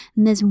 of them.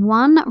 And there's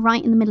one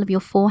right in the middle of your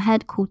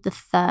forehead called the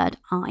third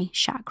eye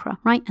chakra,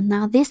 right? And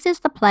now this is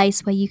the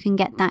place where you can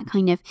get that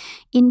kind of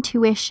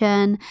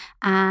intuition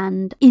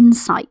and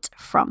insight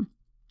from.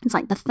 It's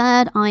like the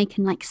third eye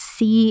can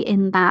see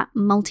in that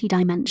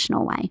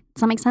multi-dimensional way.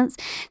 Does that make sense?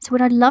 So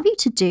what I'd love you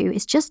to do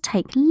is just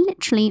take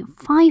literally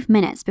 5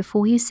 minutes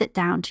before you sit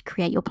down to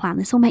create your plan.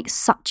 This will make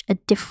such a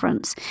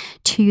difference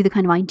to the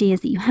kind of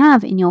ideas that you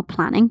have in your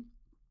planning.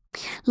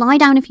 Lie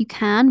down if you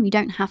can. You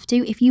don't have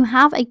to. If you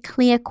have a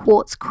clear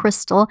quartz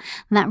crystal,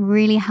 that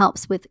really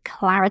helps with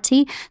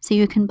clarity. So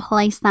you can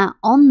place that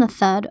on the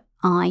third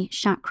eye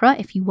chakra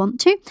if you want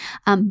to,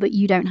 but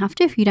you don't have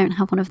to if you don't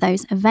have one of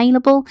those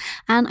available.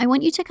 And I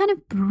want you to kind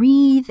of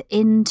breathe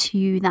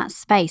into that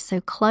space. So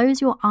close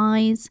your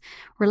eyes,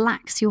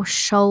 relax your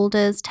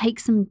shoulders, take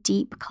some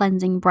deep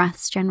cleansing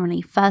breaths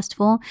generally first of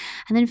all,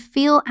 and then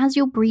feel as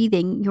you're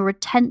breathing your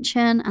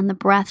attention and the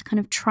breath kind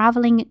of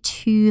traveling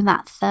to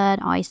that third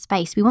eye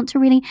space. We want to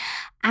really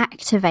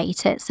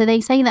activate it. So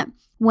they say that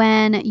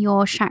when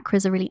your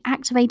chakras are really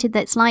activated,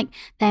 that's like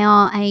they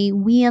are a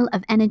wheel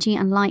of energy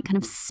and light kind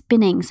of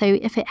spinning. So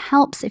if it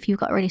helps, if you've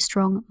got a really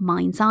strong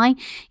mind's eye,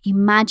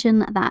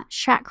 imagine that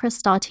chakra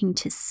starting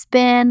to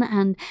spin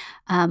and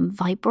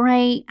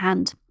vibrate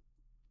and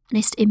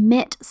just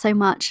emit so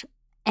much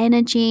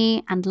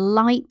energy and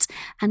light,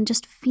 and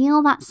just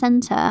feel that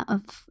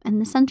in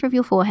the center of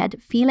your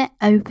forehead, feel it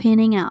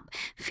opening up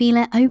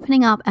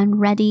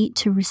and ready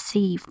to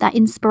receive that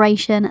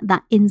inspiration,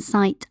 that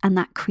insight, and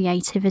that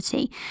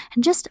creativity.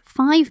 And just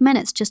 5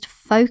 minutes just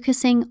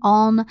focusing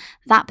on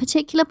that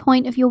particular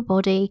point of your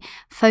body,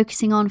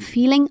 focusing on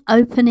feeling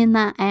open in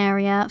that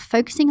area,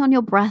 focusing on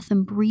your breath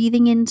and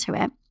breathing into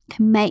it,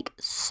 can make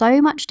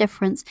so much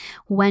difference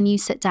when you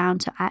sit down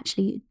to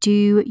actually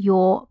do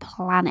your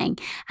planning.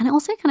 And it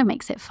also kind of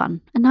makes it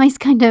fun, a nice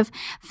kind of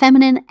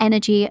feminine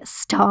energy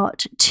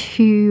start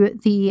to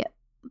the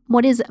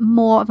what is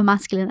more of a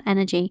masculine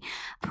energy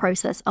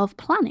process of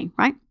planning,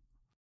 right?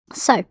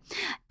 So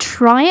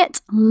try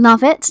it,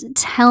 love it,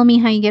 tell me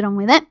how you get on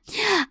with it.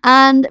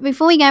 And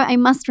before we go, I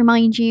must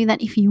remind you that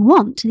if you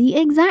want the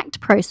exact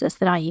process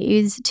that I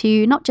use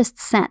to not just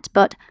set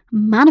but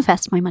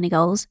manifest my money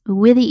goals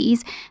with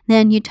ease,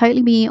 then you'd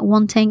totally be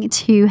wanting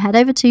to head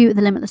over to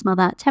the Limitless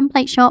Mother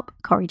template shop,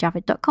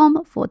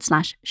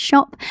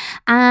 CoriJavid.com/shop,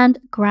 and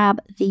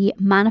grab the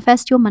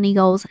Manifest Your Money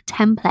Goals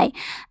template.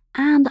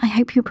 And I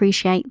hope you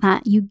appreciate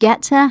that you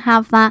get to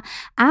have that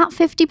at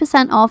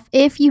 50% off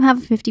if you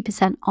have a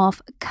 50%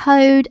 off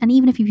code. And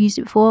even if you've used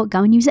it before,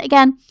 go and use it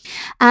again.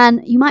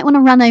 And you might want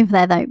to run over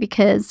there though,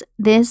 because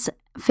this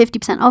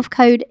 50% off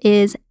code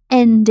is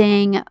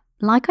ending,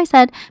 like I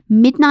said,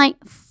 midnight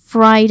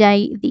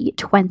Friday the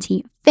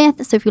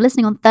 25th. So if you're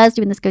listening on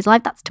Thursday when this goes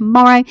live, that's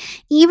tomorrow.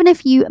 Even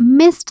if you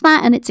missed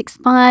that and it's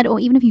expired, or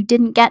even if you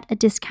didn't get a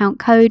discount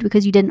code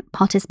because you didn't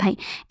participate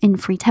in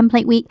Free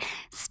Template Week,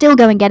 still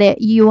go and get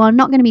it. You are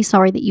not going to be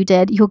sorry that you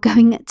did. You're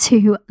going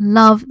to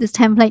love this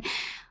template.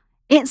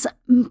 It's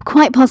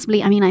quite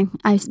possibly, I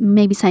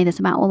maybe say this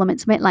about all of them,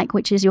 it's a bit like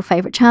which is your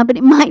favorite child, but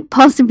it might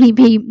possibly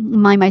be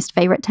my most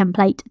favorite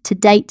template to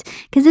date,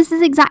 because this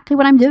is exactly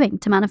what I'm doing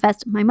to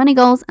manifest my money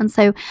goals. And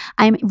so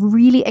I'm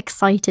really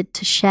excited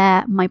to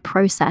share my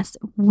process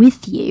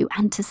with you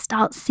and to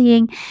start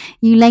seeing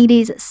you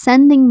ladies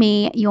sending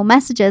me your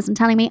messages and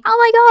telling me, oh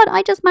my God,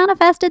 I just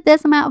manifested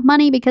this amount of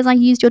money because I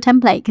used your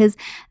template, because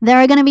there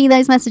are going to be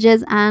those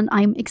messages and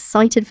I'm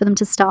excited for them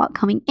to start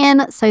coming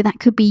in. So that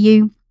could be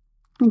you.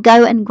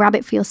 Go and grab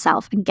it for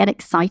yourself and get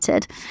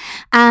excited.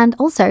 And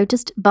also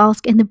just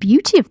bask in the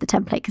beauty of the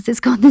template, because it's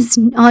got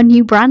our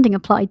new branding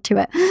applied to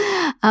it.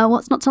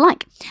 What's not to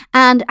like?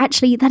 And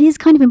actually that is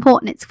kind of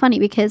important. It's funny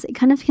because it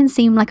kind of can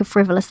seem like a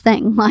frivolous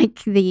thing,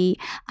 like the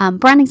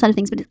branding side of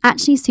things, but it's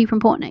actually super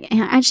important. It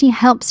actually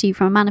helps you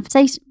from a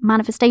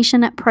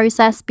manifestation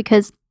process,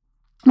 because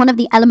one of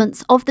the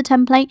elements of the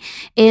template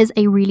is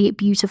a really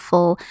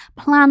beautiful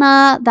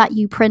planner that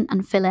you print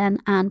and fill in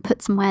and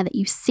put somewhere that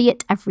you see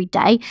it every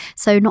day.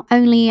 So not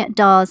only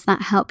does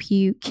that help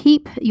you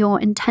keep your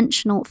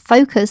intentional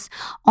focus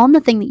on the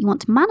thing that you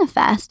want to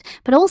manifest,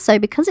 but also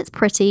because it's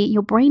pretty,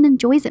 your brain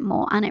enjoys it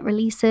more and it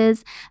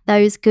releases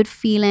those good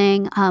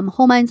feeling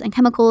hormones and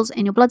chemicals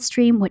in your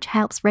bloodstream, which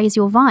helps raise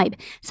your vibe.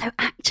 So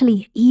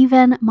actually,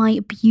 even my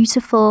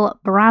beautiful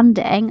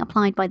branding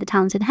applied by the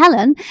talented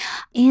Helen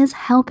is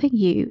helping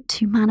you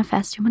to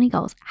manifest your money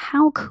goals.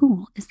 How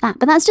cool is that?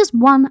 But that's just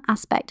one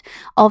aspect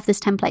of this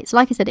template. So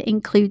like I said, it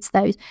includes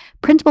those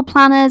printable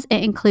planners,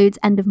 it includes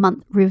end of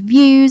month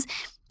reviews,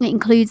 it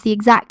includes the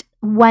exact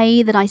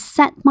way that I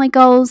set my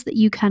goals that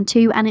you can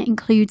too, and it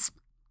includes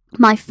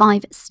my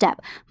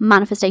 5-step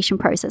manifestation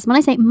process. When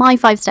I say my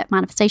 5-step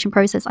manifestation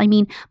process, I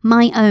mean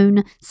my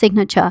own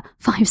signature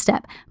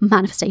 5-step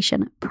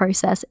manifestation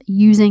process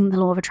using the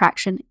law of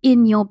attraction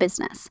in your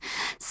business.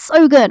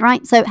 So good,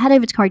 right? So head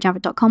over to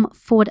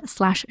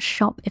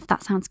CoriJavid.com/shop if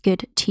that sounds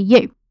good to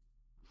you.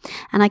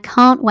 And I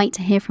can't wait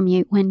to hear from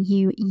you when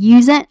you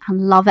use it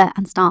and love it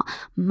and start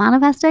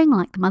manifesting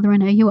like the mother I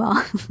know you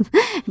are.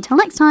 Until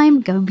next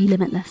time, go and be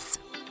limitless.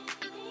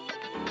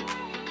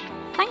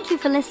 Thank you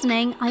for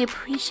listening. I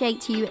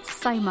appreciate you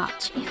so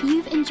much. If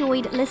you've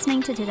enjoyed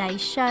listening to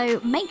today's show,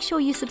 make sure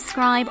you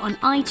subscribe on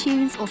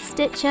iTunes or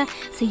Stitcher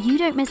so you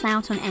don't miss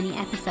out on any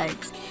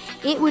episodes.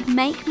 It would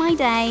make my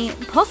day,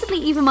 possibly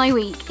even my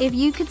week, if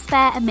you could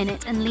spare a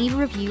minute and leave a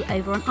review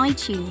over on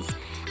iTunes.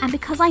 And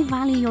because I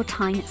value your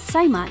time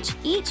so much,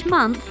 each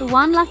month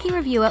one lucky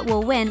reviewer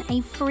will win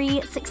a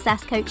free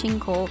success coaching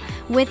call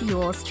with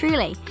yours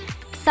truly.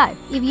 So,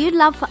 if you'd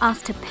love for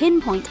us to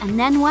pinpoint and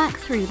then work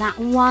through that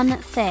one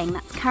thing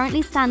that's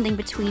currently standing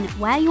between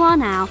where you are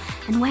now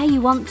and where you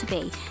want to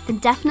be, then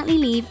definitely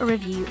leave a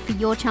review for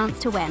your chance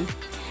to win.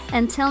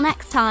 Until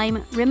next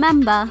time,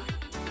 remember,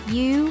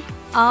 you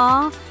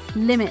are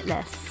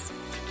limitless.